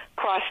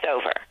crossed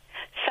over.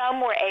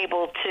 Some were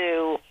able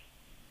to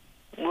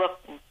look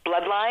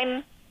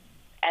Bloodline,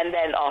 and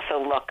then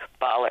also look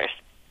Ballers.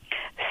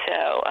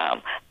 So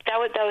that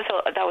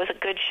was a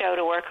good show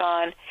to work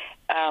on.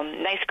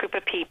 Nice group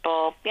of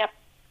people. Yep,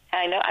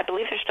 I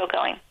believe they're still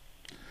going.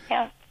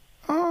 Yeah.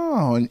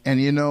 Oh,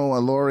 and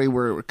Lori,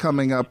 we're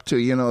coming up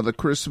to, the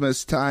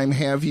Christmas time.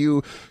 Have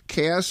you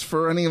cast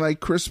for any,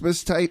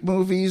 Christmas type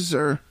movies,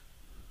 or?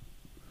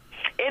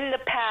 In the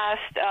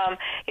past,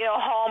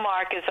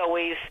 Hallmark is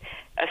always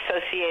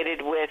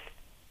associated with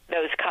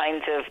those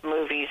kinds of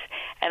movies,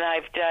 and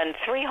I've done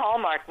 3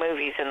 Hallmark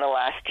movies in the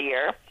last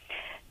year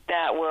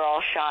that were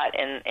all shot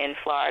in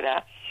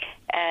Florida,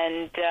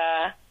 and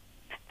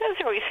those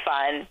are always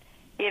fun.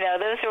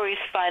 Those are always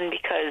fun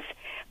because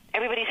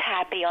everybody's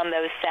happy on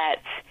those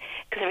sets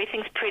because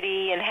everything's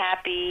pretty and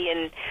happy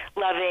and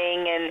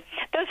loving, and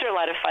those are a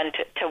lot of fun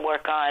to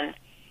work on.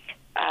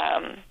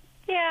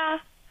 Yeah,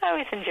 I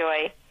always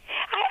enjoy.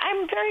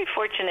 I'm very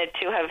fortunate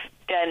to have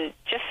done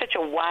just such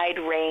a wide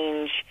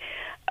range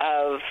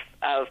of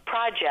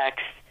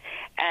projects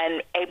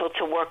and able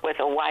to work with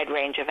a wide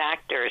range of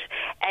actors.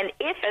 And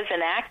if, as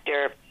an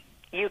actor,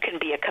 you can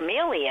be a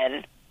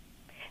chameleon,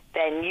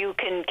 then you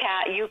can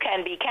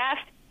be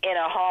cast in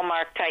a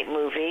Hallmark-type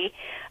movie,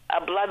 a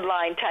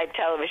Bloodline-type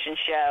television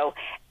show,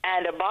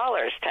 and a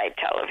Ballers-type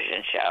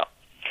television show.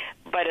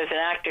 But as an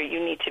actor, you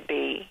need to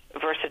be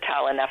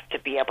versatile enough to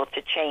be able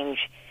to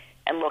change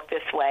and look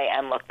this way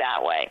and look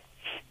that way,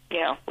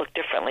 look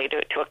differently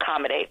to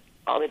accommodate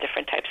all the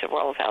different types of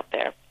roles out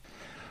there.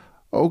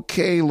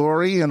 Okay,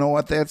 Lori, you know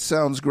what? That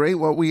sounds great.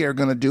 What we are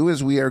going to do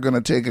is we are going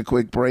to take a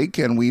quick break,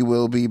 and we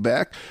will be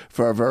back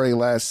for our very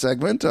last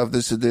segment of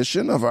this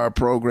edition of our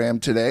program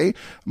today.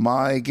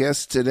 My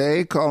guest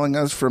today, calling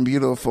us from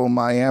beautiful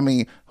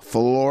Miami,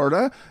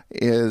 Florida,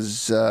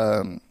 is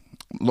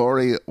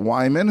Lori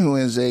Wyman, who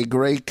is a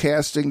great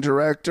casting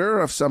director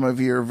of some of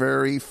your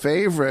very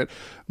favorite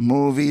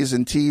movies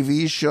and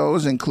TV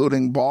shows,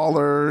 including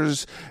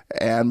Ballers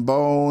and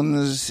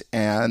Bones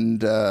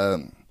and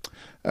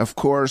of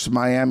course,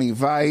 Miami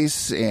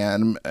Vice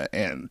and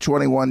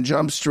 21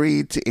 Jump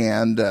Street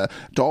and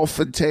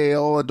Dolphin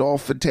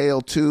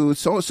Tale 2.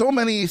 So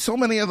many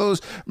of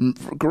those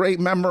great,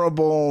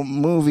 memorable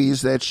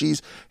movies that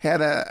she's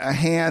had a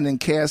hand in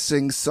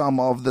casting some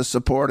of the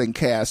supporting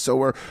cast.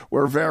 So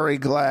we're very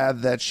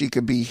glad that she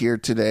could be here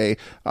today,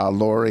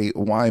 Lori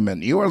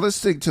Wyman. You are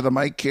listening to the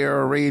Mike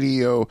Cara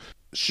Radio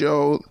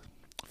Show.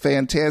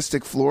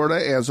 Fantastic Florida,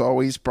 as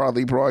always,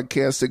 proudly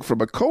broadcasting from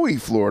Ocoee,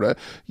 Florida,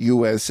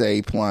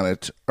 USA,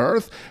 planet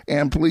Earth.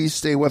 And please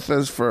stay with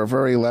us for our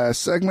very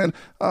last segment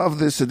of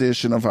this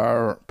edition of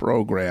our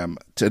program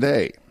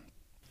today.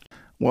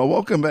 Well,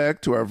 welcome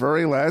back to our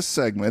very last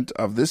segment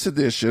of this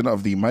edition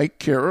of the Mike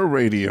Cara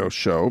Radio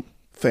Show.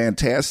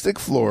 Fantastic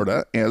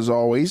Florida, as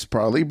always,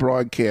 proudly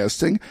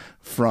broadcasting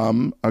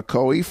from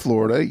Ocoee,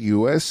 Florida,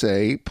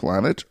 USA,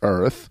 planet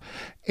Earth.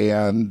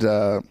 And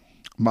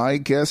my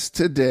guest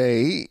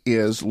today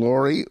is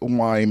Lori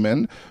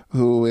Wyman,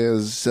 who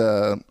is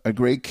a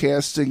great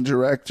casting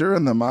director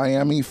in the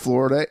Miami,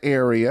 Florida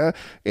area,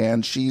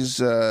 and she's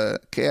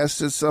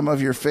casted some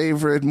of your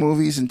favorite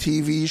movies and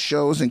TV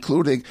shows,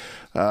 including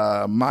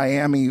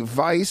Miami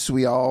Vice.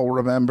 We all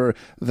remember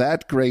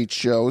that great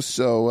show,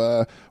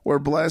 so we're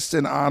blessed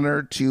and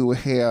honored to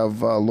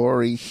have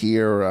Lori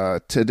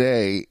here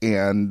today,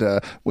 and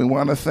we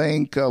want to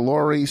thank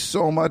Lori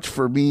so much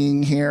for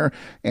being here,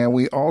 and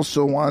we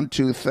also want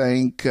to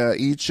thank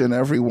each and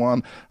every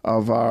one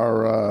of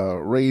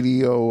our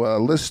radio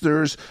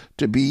listeners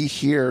to be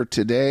here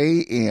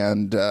today,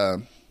 and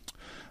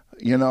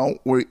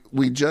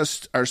we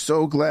just are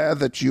so glad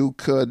that you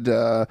could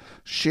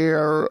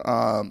share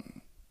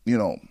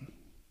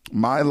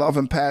my love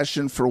and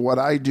passion for what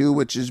I do,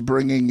 which is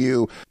bringing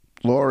you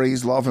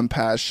Lori's love and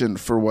passion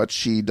for what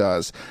she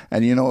does.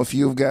 And, if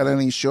you've got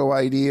any show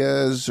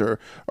ideas or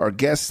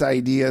guest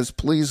ideas,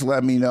 please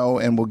let me know,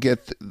 and we'll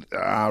get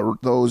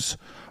those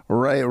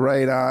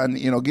right on.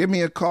 Give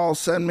me a call,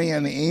 send me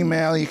an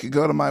email. You can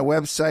go to my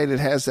website. It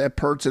has that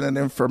pertinent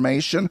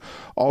information.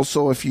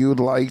 Also, if you'd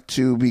like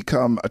to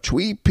become a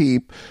tweet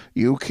peep,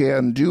 you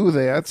can do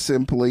that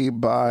simply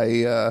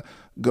by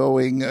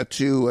going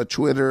to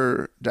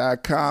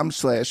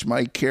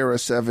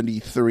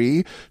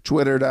twitter.com/MikeCara73,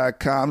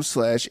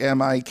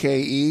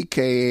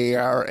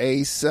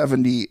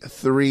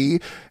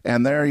 twitter.com/MikeKara73,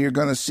 and there you're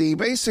going to see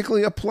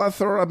basically a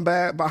plethora of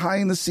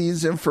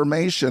behind-the-scenes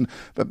information.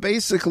 But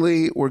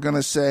basically, we're going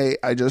to say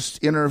I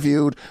just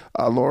interviewed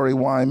Lori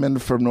Wyman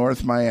from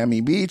North Miami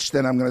Beach.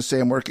 Then I'm going to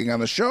say I'm working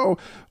on a show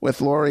with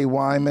Lori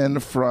Wyman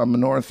from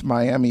North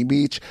Miami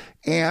Beach,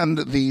 and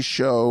the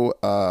show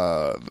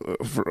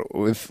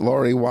with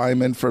Lori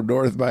Wyman from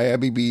North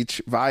Miami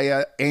Beach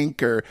via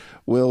Anchor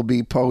will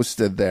be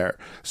posted there.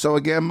 So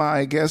again,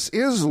 my guest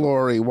is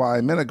Lori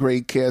Wyman, a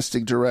great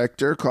casting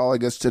director,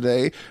 calling us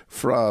today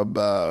from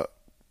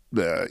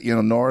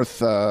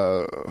North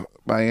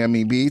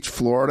Miami Beach,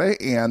 Florida.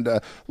 And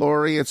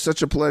Lori, it's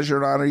such a pleasure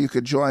and honor you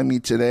could join me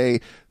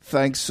today.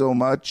 Thanks so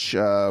much.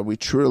 We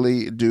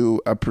truly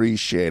do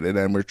appreciate it,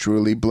 and we're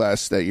truly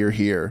blessed that you're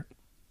here.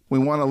 We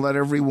want to let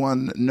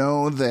everyone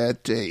know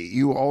that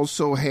you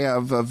also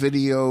have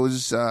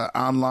videos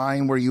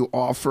online where you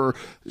offer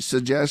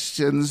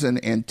suggestions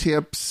and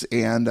tips.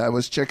 And I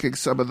was checking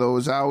some of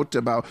those out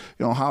about,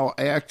 how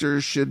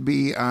actors should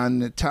be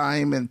on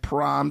time and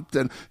prompt.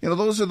 And,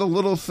 those are the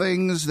little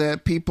things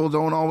that people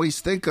don't always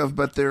think of,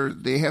 but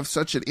they have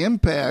such an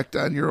impact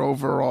on your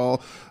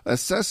overall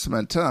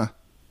assessment, huh?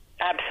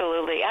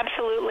 Absolutely.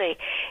 Absolutely.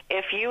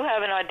 If you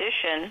have an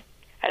audition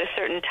at a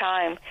certain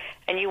time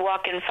and you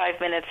walk in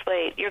 5 minutes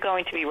late, you're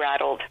going to be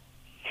rattled.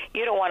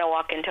 You don't want to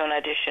walk into an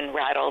audition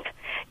rattled.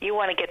 You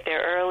want to get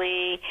there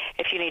early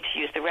if you need to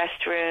use the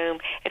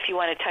restroom, if you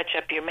want to touch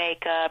up your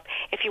makeup,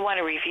 if you want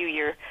to review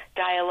your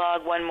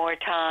dialogue one more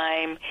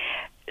time.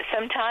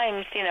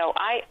 Sometimes,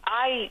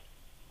 I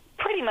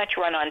pretty much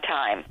run on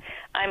time.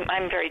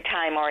 I'm very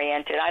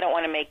time-oriented. I don't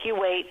want to make you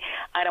wait.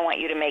 I don't want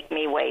you to make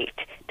me wait.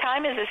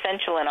 Time is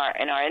essential in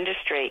our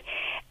industry.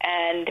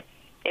 And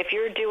if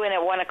you're doing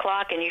at 1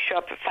 o'clock and you show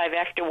up at 5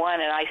 after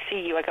 1 and I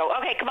see you, I go,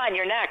 okay, come on,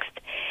 you're next.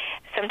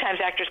 Sometimes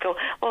actors go,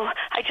 well,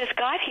 I just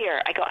got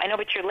here. I go, I know,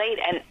 but you're late,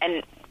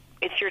 and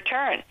it's your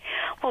turn.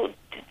 Well,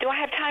 do I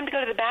have time to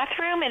go to the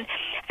bathroom? And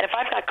if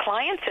I've got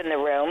clients in the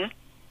room,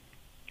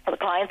 well, the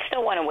clients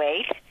still want to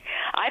wait.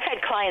 I've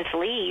had clients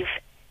leave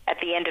at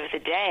the end of the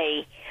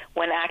day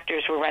when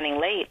actors were running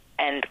late,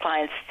 and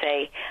clients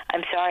say,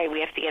 I'm sorry, we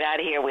have to get out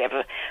of here. We have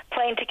a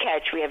plane to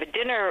catch. We have a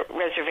dinner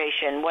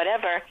reservation,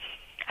 whatever.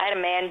 I had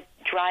a man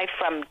drive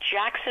from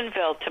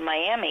Jacksonville to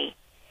Miami,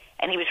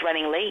 and he was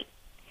running late,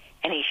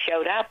 and he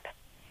showed up,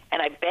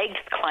 and I begged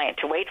the client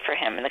to wait for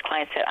him, and the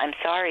client said, I'm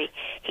sorry,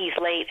 he's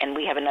late, and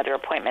we have another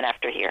appointment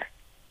after here.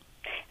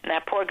 And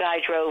that poor guy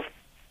drove,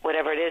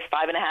 whatever it is,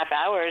 5.5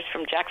 hours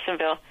from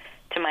Jacksonville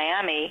to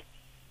Miami,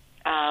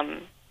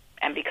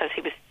 and because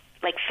he was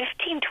like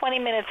 15, 20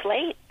 minutes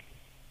late,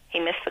 he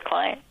missed the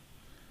client.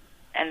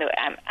 And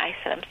I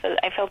said,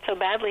 I felt so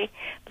badly,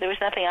 but there was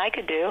nothing I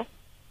could do.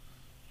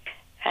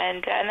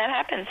 And that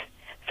happens.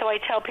 So I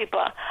tell people,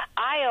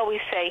 I always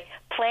say,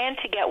 plan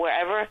to get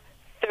wherever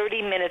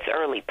 30 minutes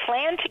early.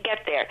 Plan to get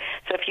there.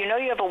 So if you know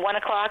you have a 1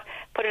 o'clock,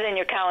 put it in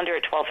your calendar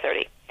at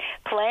 12:30.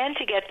 Plan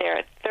to get there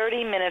at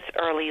 30 minutes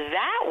early.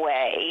 That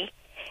way,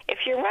 if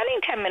you're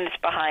running 10 minutes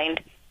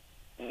behind,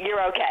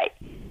 you're okay,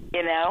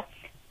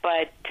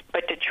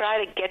 But to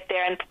try to get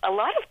there, and a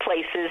lot of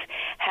places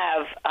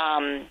have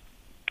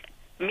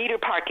meter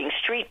parking,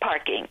 street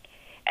parking.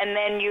 And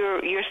then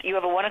you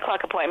have a 1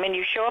 o'clock appointment.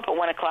 You show up at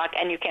 1 o'clock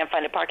and you can't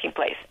find a parking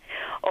place.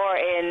 Or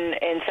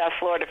in South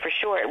Florida, for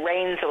sure, it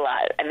rains a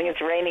lot. I think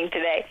it's raining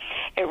today.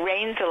 It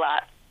rains a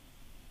lot,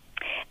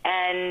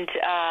 and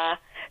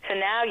so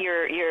now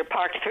you're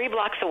parked 3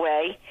 blocks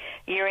away.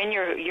 You're in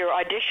your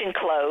audition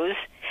clothes.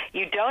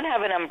 You don't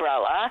have an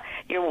umbrella.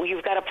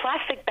 You've got a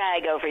plastic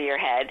bag over your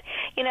head.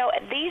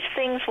 These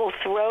things will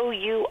throw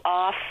you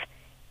off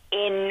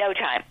in no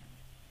time.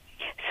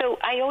 So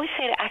I always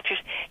say to actors,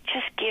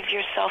 just give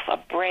yourself a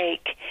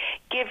break.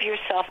 Give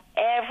yourself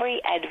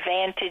every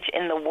advantage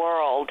in the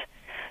world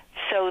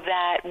so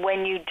that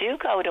when you do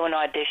go to an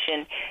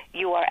audition,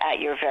 you are at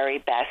your very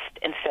best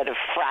instead of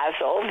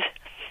frazzled.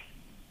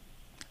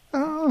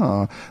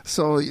 Oh,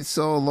 so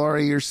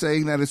Laurie, you're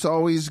saying that it's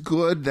always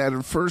good,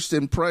 that first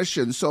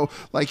impression. So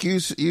like you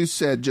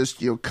said,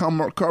 just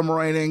come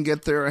right in,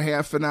 get there a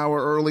half an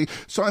hour early.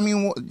 So I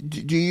mean,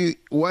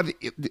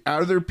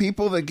 are there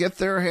people that get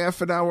there half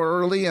an hour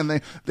early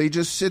and they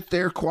just sit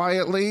there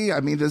quietly?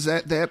 I mean, does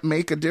that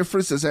make a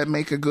difference? Does that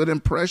make a good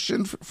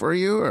impression for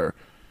you, or?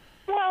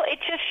 Well, it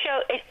just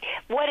shows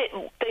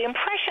the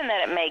impression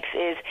that it makes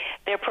is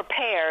they're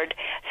prepared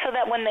so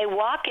that when they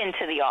walk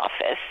into the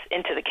office,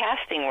 into the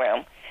casting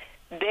room,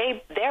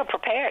 they're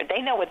prepared.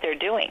 They know what they're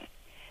doing.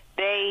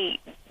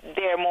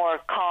 They're more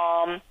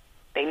calm.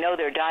 They know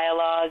their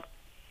dialogue.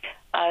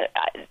 I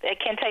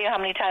can't tell you how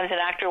many times an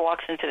actor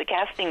walks into the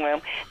casting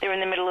room, they're in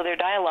the middle of their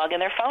dialogue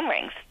and their phone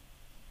rings.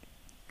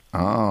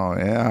 Oh,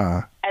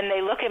 yeah. And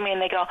they look at me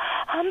and they go,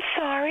 I'm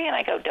sorry. And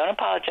I go, don't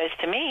apologize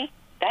to me.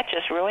 That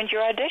just ruined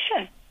your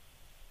audition.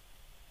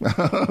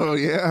 Oh,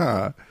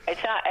 yeah.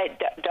 It's not.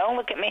 Don't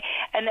look at me.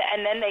 And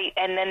then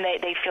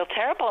they feel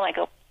terrible. And I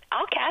go,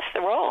 I'll cast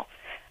the role.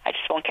 I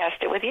just won't cast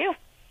it with you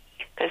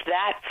because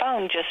that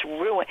phone just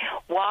ruined.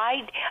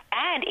 Why?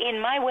 And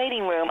in my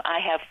waiting room, I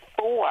have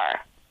four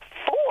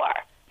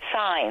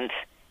signs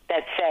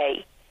that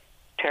say,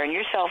 "Turn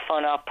your cell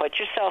phone off. Put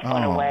your cell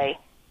phone away."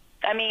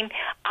 I mean,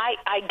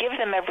 I give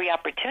them every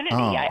opportunity.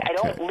 I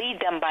don't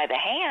lead them by the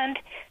hand.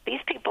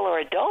 These people are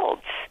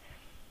adults.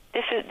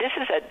 This is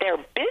their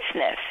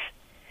business.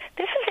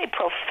 This is a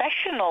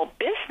professional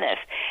business.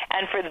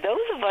 And for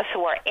those of us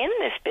who are in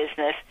this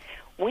business,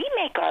 we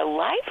make our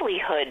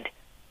livelihood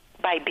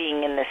by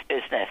being in this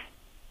business.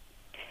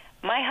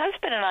 My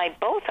husband and I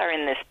both are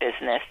in this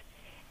business,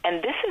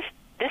 and this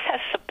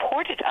has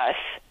supported us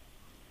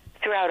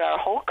throughout our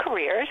whole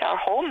careers, our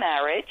whole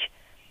marriage,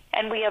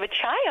 and we have a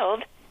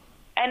child,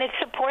 and it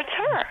supports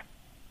her.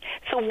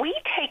 So we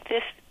take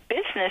this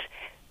business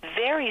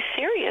very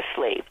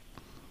seriously.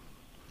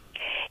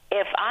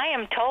 If I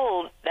am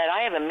told that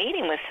I have a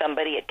meeting with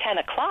somebody at 10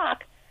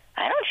 o'clock,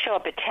 I don't show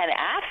up at 10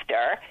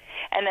 after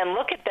and then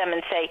look at them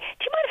and say,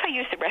 do you mind if I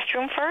use the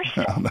restroom first?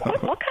 Oh, no.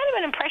 What kind of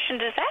an impression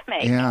does that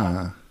make?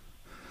 Yeah.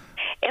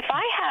 If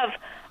I have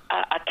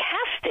a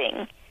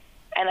casting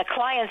and a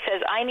client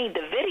says, I need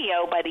the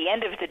video by the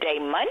end of the day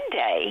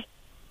Monday,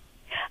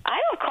 I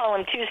don't call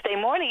him Tuesday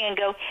morning and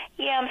go,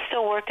 yeah, I'm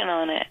still working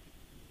on it.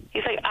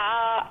 He's like,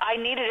 I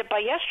needed it by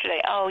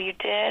yesterday. Oh, you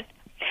did?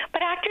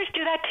 But actors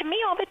do that to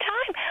me all the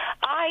time.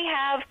 I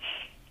have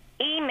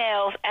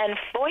emails and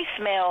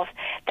voicemails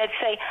that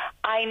say,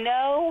 I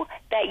know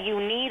that you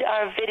need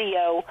our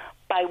video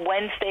by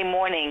Wednesday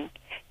morning.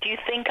 Do you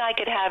think I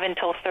could have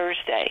until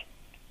Thursday?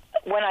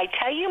 When I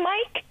tell you,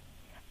 Mike,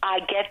 I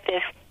get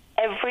this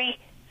every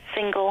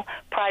single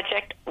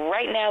project.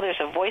 Right now there's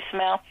a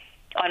voicemail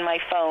on my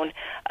phone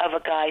of a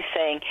guy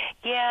saying,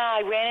 yeah,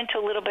 I ran into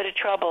a little bit of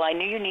trouble. I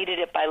knew you needed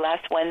it by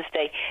last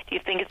Wednesday. Do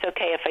you think it's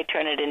okay if I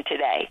turn it in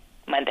today,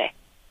 Monday?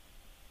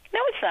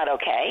 No, it's not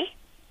okay.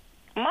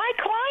 My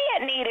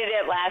client needed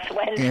it last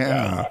Wednesday.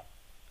 Yeah.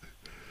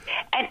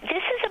 And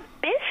this is a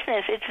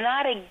business. It's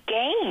not a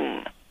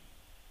game.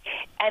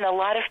 And a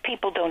lot of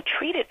people don't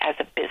treat it as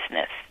a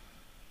business.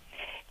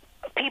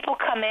 People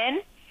come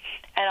in,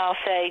 and I'll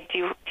say,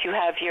 do you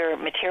have your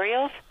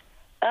materials?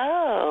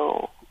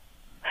 Oh,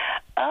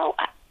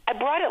 I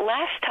brought it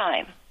last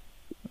time.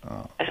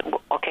 Oh. I said,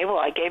 okay, well,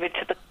 I gave it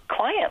to the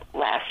client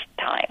last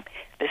time.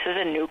 This is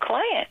a new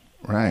client.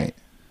 Right.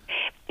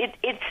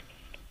 It's,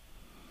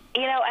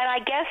 you know, and I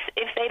guess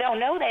if they don't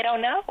know, they don't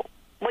know.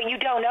 What you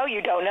don't know,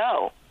 you don't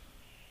know.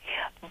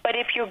 But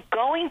if you're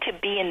going to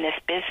be in this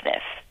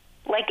business,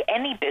 like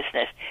any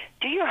business,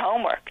 do your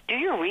homework, do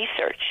your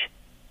research.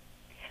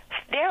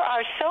 There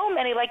are so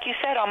many, like you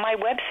said, on my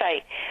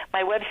website,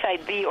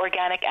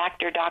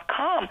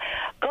 theorganicactor.com.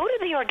 Go to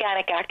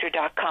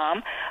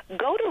theorganicactor.com,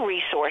 go to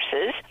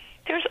resources.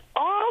 There's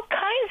all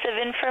kinds of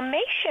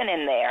information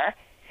in there.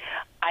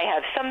 I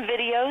have some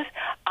videos.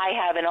 I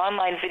have an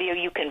online video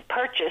you can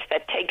purchase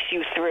that takes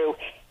you through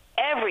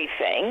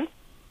everything.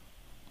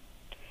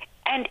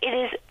 And it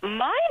is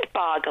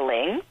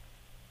mind-boggling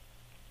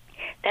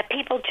that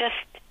people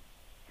just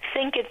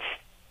think it's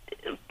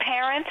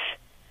parents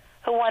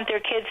who want their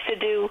kids to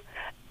do.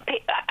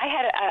 I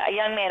had a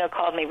young man who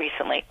called me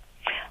recently.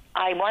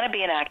 I want to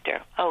be an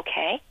actor.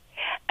 Okay.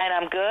 And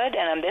I'm good,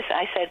 and I'm this.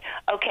 I said,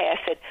 okay. I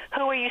said,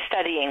 who are you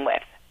studying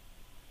with?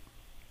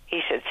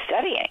 He said,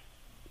 studying.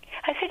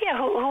 I said, yeah,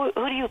 who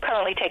do you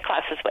currently take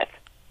classes with?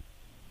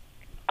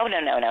 Oh,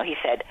 no. He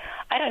said,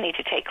 I don't need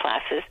to take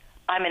classes.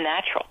 I'm a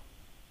natural.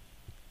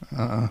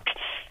 I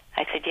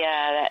said,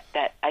 yeah,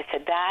 that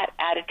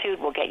attitude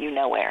will get you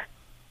nowhere.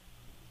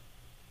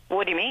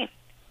 What do you mean?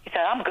 He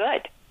said, I'm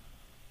good.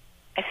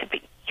 I said,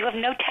 but you have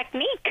no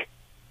technique.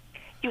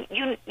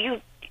 You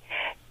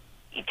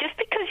just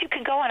because you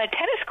can go on a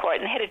tennis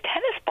court and hit a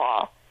tennis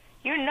ball,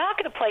 you're not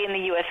going to play in the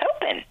U.S.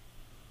 Open.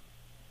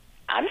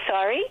 I'm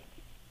sorry.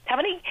 How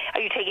many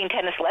are you taking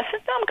tennis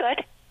lessons? No, I'm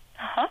good.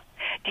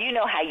 Do you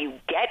know how you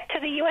get to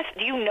the U.S.?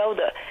 Do you know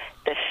the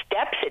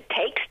steps it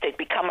takes to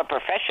become a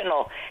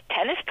professional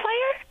tennis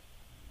player?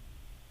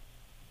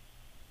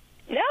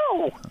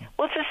 No.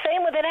 Well, it's the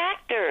same with an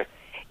actor.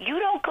 You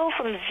don't go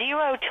from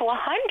 0 to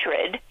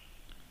 100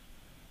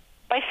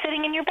 by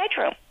sitting in your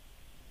bedroom.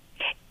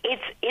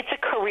 It's a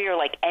career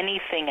like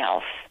anything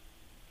else.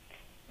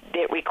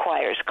 It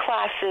requires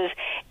classes.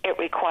 It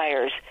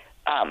requires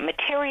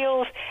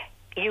materials.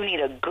 You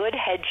need a good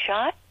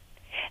headshot,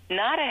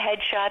 not a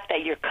headshot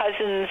that your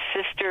cousin's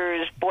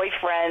sister's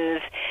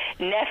boyfriend's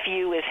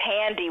nephew is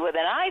handy with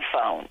an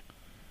iPhone.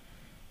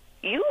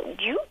 You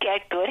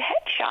get good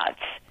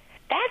headshots.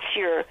 That's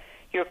your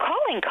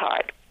calling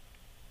card.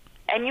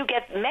 And you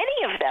get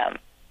many of them.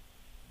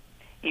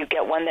 You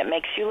get one that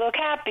makes you look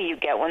happy. You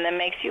get one that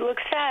makes you look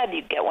sad.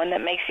 You get one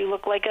that makes you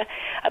look like a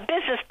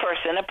business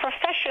person, a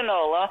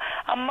professional,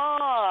 a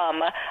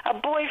mom, a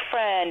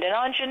boyfriend, an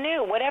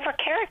ingenue, whatever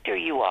character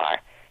you are.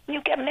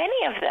 You get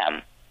many of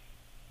them.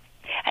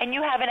 And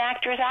you have an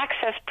Actors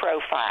Access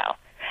profile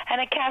and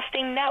a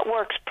Casting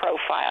Networks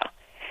profile.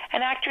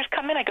 And actors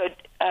come in, I go,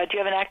 do you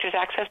have an Actors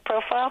Access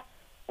profile?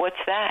 What's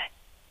that?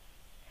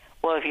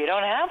 Well, if you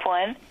don't have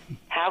one,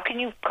 how can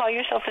you call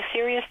yourself a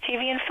serious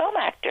TV and film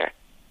actor?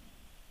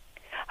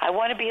 I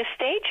want to be a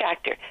stage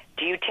actor.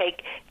 Do you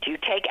take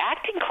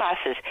acting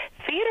classes,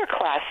 theater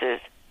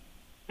classes?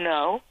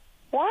 No.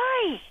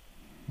 Why?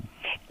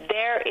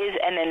 There is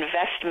an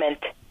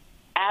investment,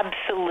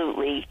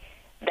 absolutely,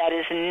 that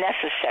is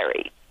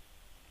necessary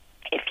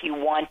if you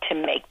want to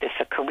make this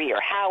a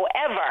career.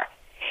 However,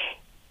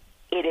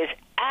 it is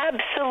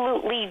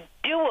absolutely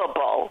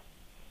doable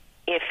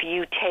if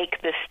you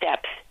take the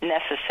steps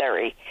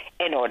necessary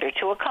in order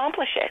to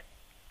accomplish it.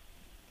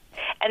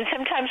 And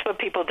sometimes what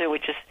people do,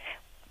 which is,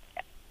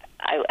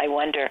 I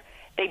wonder,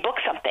 they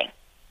book something.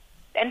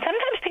 And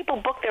sometimes people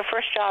people book their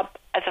first job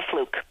as a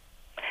fluke.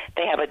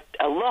 They have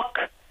a look,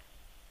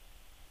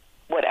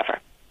 whatever.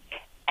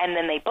 And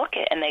then they book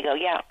it, and they go,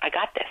 yeah, I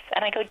got this.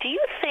 And I go, do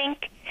you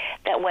think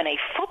that when a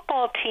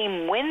football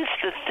team wins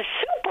the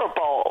Super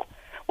Bowl,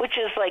 which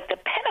is like the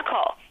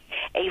pinnacle,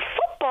 a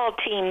football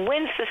team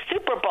wins the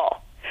Super Bowl,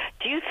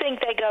 do you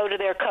think they go to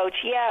their coach,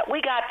 yeah,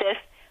 we got this,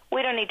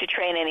 we don't need to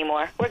train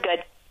anymore, we're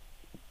good?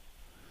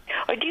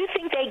 Or do you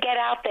think they get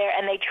out there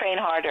and they train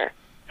harder?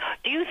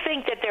 Do you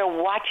think that they're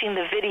watching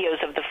the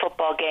videos of the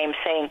football game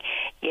saying,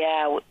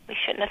 yeah, we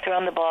shouldn't have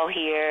thrown the ball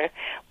here,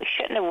 we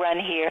shouldn't have run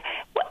here?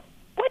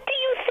 What do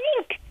you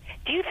think?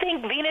 Do you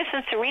think Venus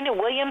and Serena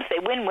Williams, they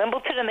win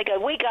Wimbledon and they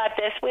go, we got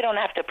this, we don't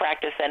have to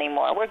practice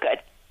anymore, we're good?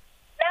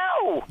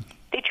 No,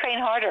 they train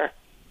harder.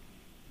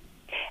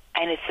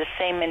 And it's the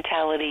same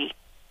mentality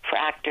for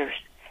actors.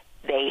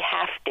 They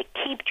have to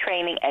keep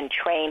training and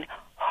train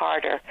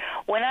harder.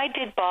 When I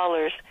did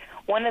Ballers,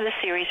 one of the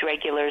series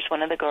regulars,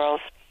 one of the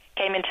girls,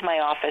 came into my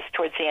office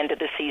towards the end of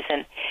the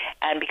season,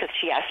 and because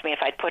she asked me if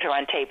I'd put her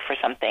on tape for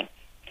something.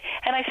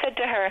 And I said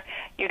to her,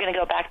 you're going to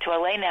go back to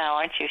L.A. now,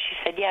 aren't you? She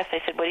said, yes.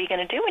 I said, what are you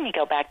going to do when you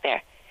go back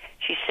there?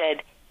 She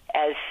said,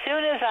 as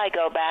soon as I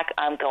go back,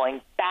 I'm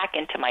going back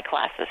into my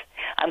classes.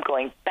 I'm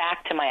going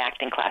back to my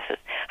acting classes.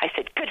 I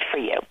said, good for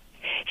you.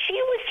 She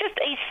was just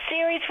a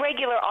series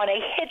regular on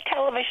a hit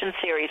television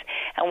series.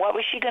 And what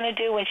was she going to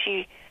do when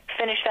she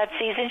finished that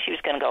season? She was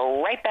going to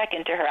go right back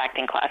into her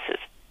acting classes.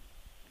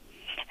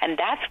 And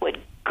that's what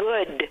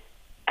good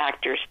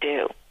actors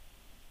do.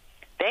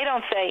 They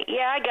don't say,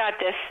 yeah, I got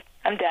this,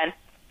 I'm done.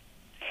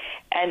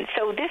 And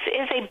so this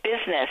is a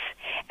business,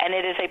 and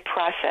it is a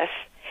process,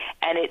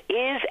 and it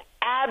is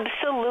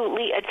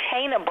absolutely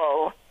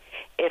attainable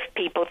if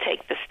people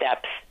take the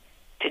steps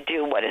to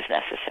do what is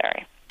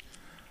necessary.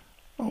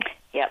 Oh.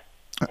 Yep.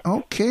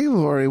 Okay,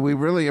 Lori, we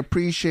really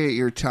appreciate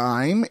your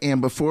time. And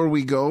before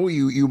we go,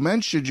 you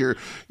mentioned your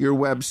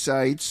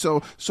website.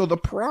 So the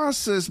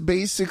process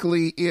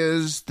basically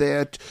is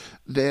that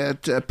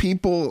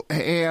people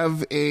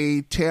have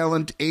a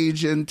talent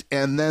agent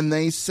and then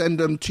they send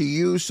them to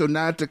you, so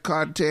not to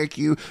contact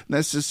you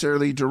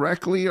necessarily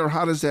directly, or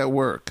how does that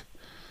work?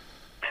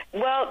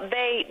 Well,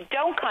 they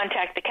don't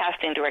contact the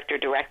casting director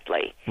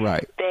directly.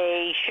 Right.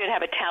 They should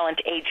have a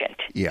talent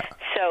agent. Yeah.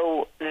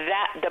 So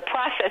that the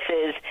process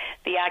is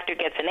the actor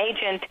gets an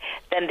agent,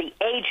 then the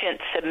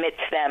agent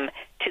submits them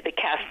to the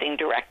casting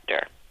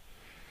director.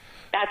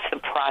 That's the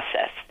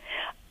process.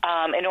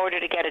 In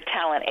order to get a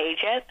talent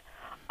agent,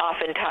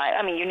 oftentimes,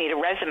 I mean, you need a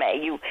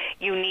resume.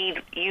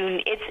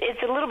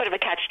 It's a little bit of a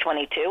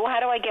catch-22. How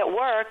do I get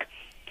work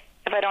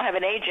if I don't have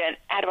an agent?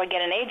 How do I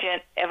get an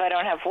agent if I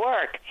don't have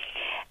work?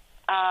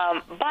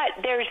 But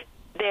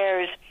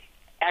there's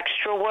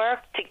extra work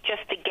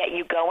just to get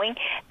you going.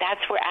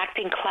 That's where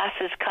acting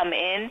classes come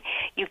in.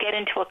 You get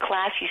into a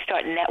class, you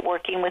start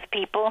networking with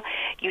people,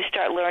 you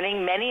start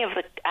learning. Many of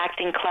the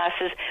acting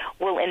classes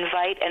will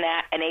invite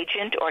an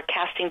agent or a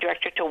casting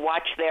director to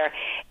watch their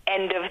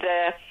end of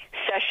the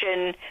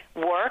session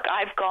work.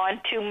 I've gone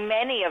to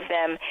many of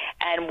them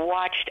and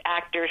watched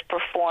actors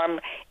perform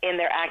in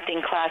their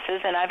acting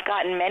classes, and I've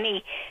gotten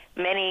many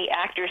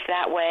actors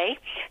that way.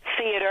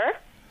 Theater.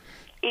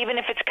 Even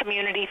if it's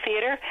community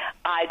theater,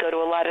 I go to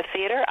a lot of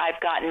theater. I've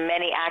gotten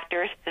many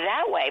actors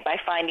that way by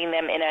finding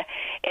them in a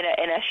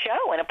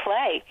show, in a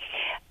play.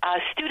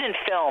 Student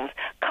films.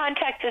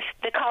 Contact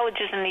the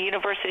colleges and the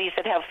universities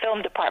that have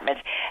film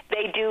departments.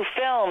 They do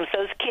films.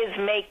 Those kids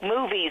make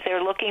movies.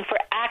 They're looking for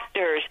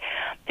actors.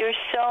 There's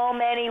so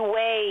many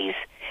ways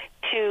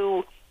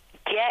to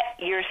get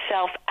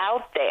yourself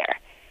out there.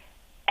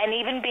 And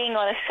even being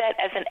on a set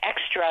as an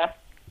extra,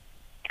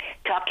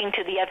 talking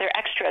to the other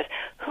extras.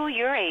 Who are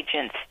your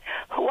agents?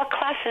 What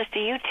classes do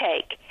you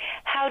take?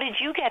 How did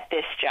you get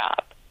this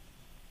job?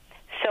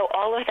 So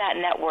all of that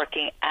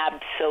networking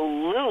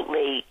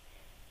absolutely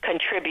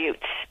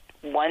contributes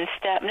one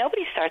step.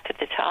 Nobody starts at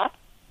the top.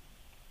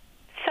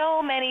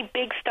 So many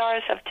big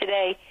stars of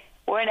today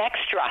were an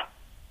extra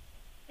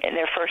in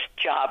their first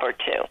job or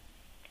two.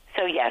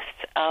 So yes,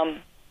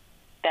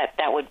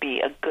 that would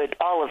be a good,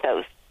 all of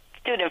those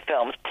student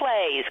films,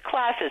 plays,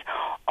 classes,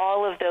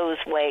 all of those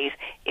ways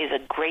is a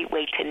great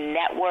way to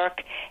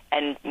network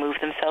and move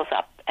themselves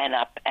up and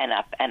up and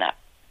up and up.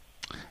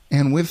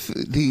 And with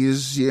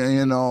these,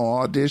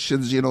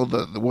 auditions,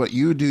 what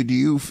you do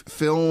you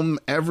film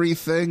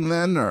everything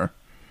then, or?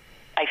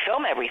 I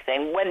film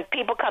everything. When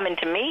people come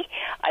into me,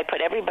 I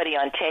put everybody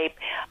on tape.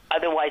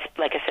 Otherwise,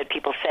 like I said,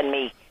 people send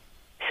me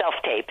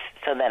self-tapes,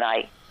 so then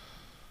I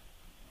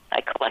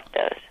collect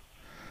those.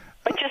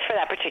 But just for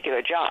that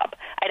particular job.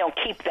 I don't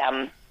keep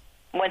them.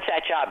 Once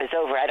that job is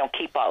over, I don't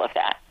keep all of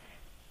that,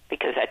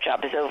 because that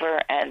job is over,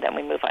 and then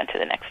we move on to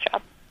the next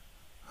job.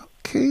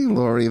 Okay,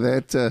 Lori,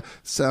 that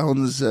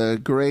sounds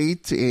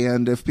great.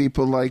 And if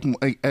people like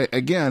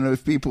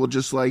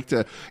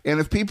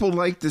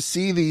to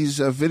see these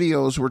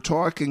videos we're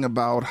talking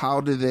about,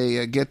 how do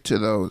they get to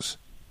those?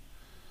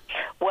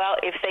 Well,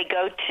 if they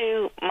go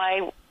to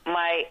my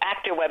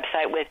actor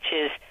website, which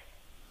is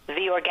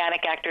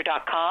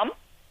theorganicactor.com,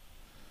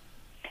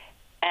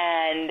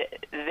 and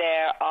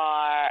there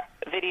are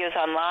videos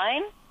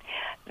online.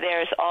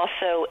 There's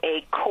also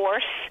a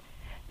course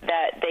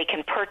that they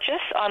can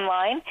purchase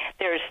online.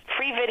 There's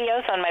free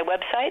videos on my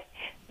website.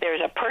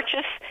 There's a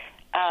purchase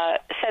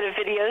set of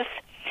videos,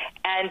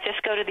 and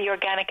just go to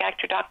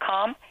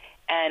theorganicactor.com,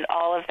 and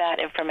all of that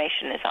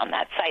information is on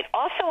that site.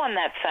 Also on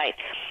that site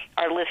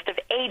are a list of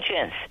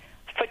agents,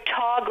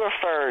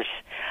 photographers,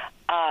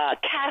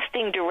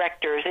 casting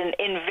directors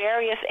in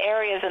various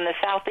areas in the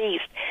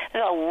Southeast.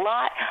 There's a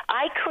lot.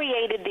 I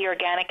created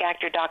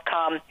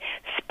theorganicactor.com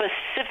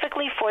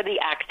specifically for the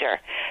actor.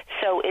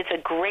 So it's a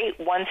great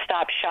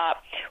one-stop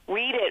shop.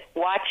 Read it,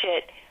 watch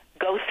it,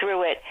 go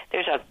through it.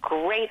 There's a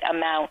great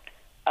amount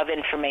of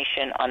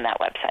information on that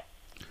website.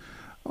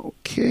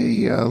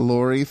 Okay,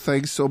 Lori,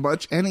 thanks so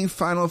much. Any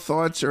final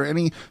thoughts or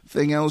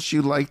anything else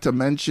you'd like to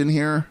mention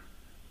here?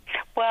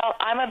 Well,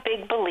 I'm a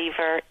big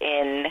believer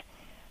in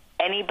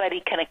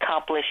anybody can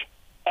accomplish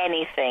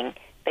anything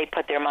they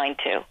put their mind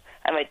to.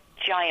 I'm a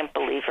giant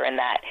believer in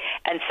that.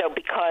 And so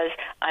because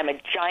I'm a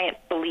giant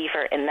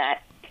believer in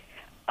that,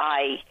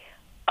 I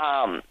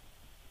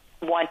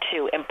want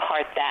to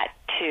impart that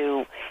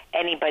to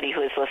anybody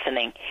who is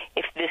listening.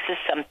 If this is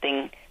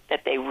something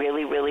that they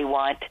really, really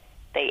want,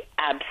 they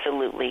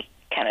absolutely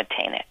can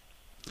attain it.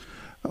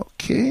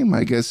 Okay,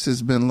 my guest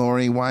has been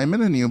Lori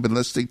Wyman, and you've been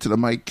listening to the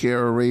Mike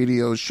Carroll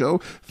Radio Show,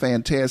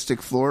 Fantastic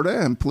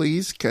Florida, and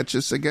please catch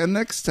us again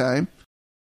next time.